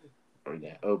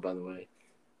 by the way.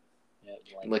 Yeah,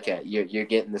 look at you. You're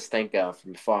getting the stink eye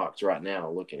from Fox right now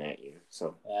looking at you.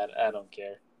 So I don't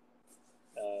care.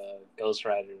 Ghost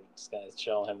Rider is gonna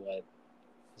show him what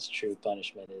his true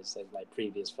punishment is, like my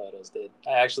previous photos did.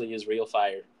 I actually used real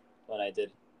fire when I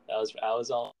did. I was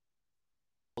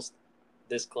almost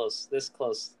this close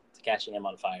to catching him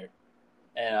on fire,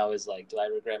 and I was like, do I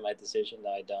regret my decision?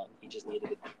 No, I don't. He just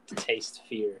needed to taste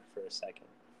fear for a second.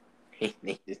 He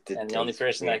needed to. And the only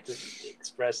person that could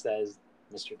express that is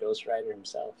Mr. Ghost Rider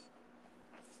himself.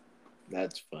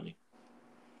 That's funny.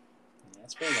 Yeah,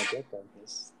 that's pretty much it, though.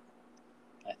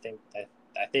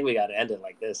 I think we got to end it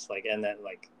like this, end that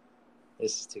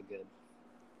this is too good.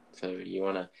 So you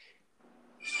wanna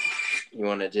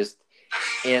just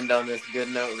end on this good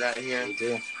note right here? We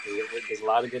do. There's a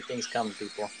lot of good things coming,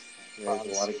 people. There's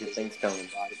a lot of good things coming.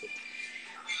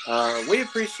 We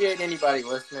appreciate anybody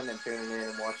listening and tuning in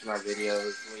and watching our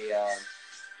videos.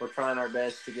 We're trying our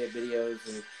best to get videos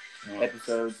and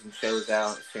episodes and shows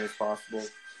out as soon as possible.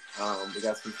 We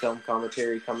got some film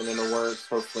commentary coming in the works,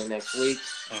 hopefully next week.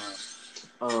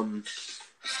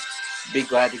 Be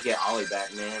glad to get Ollie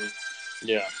back, man.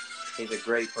 Yeah. He's a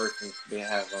great person to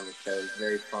have on the show. He's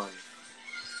very fun.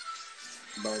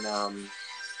 But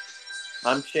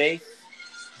I'm Chase.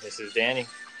 This is Danny.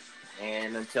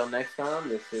 And until next time,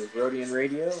 this is Rodian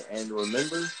Radio. And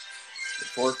remember, the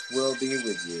Force will be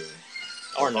with you.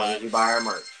 Or not. You buy our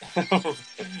merch.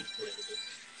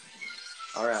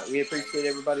 All right. We appreciate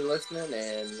everybody listening.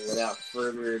 And without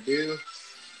further ado,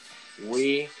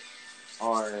 we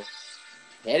are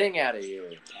Heading out of here.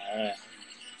 All right.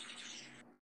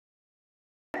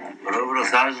 For over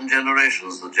 1,000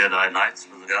 generations, the Jedi Knights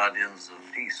were the guardians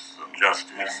of peace and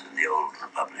justice in the Old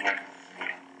Republic.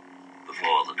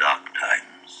 Before the Dark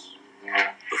Times.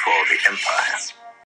 Before the Empire.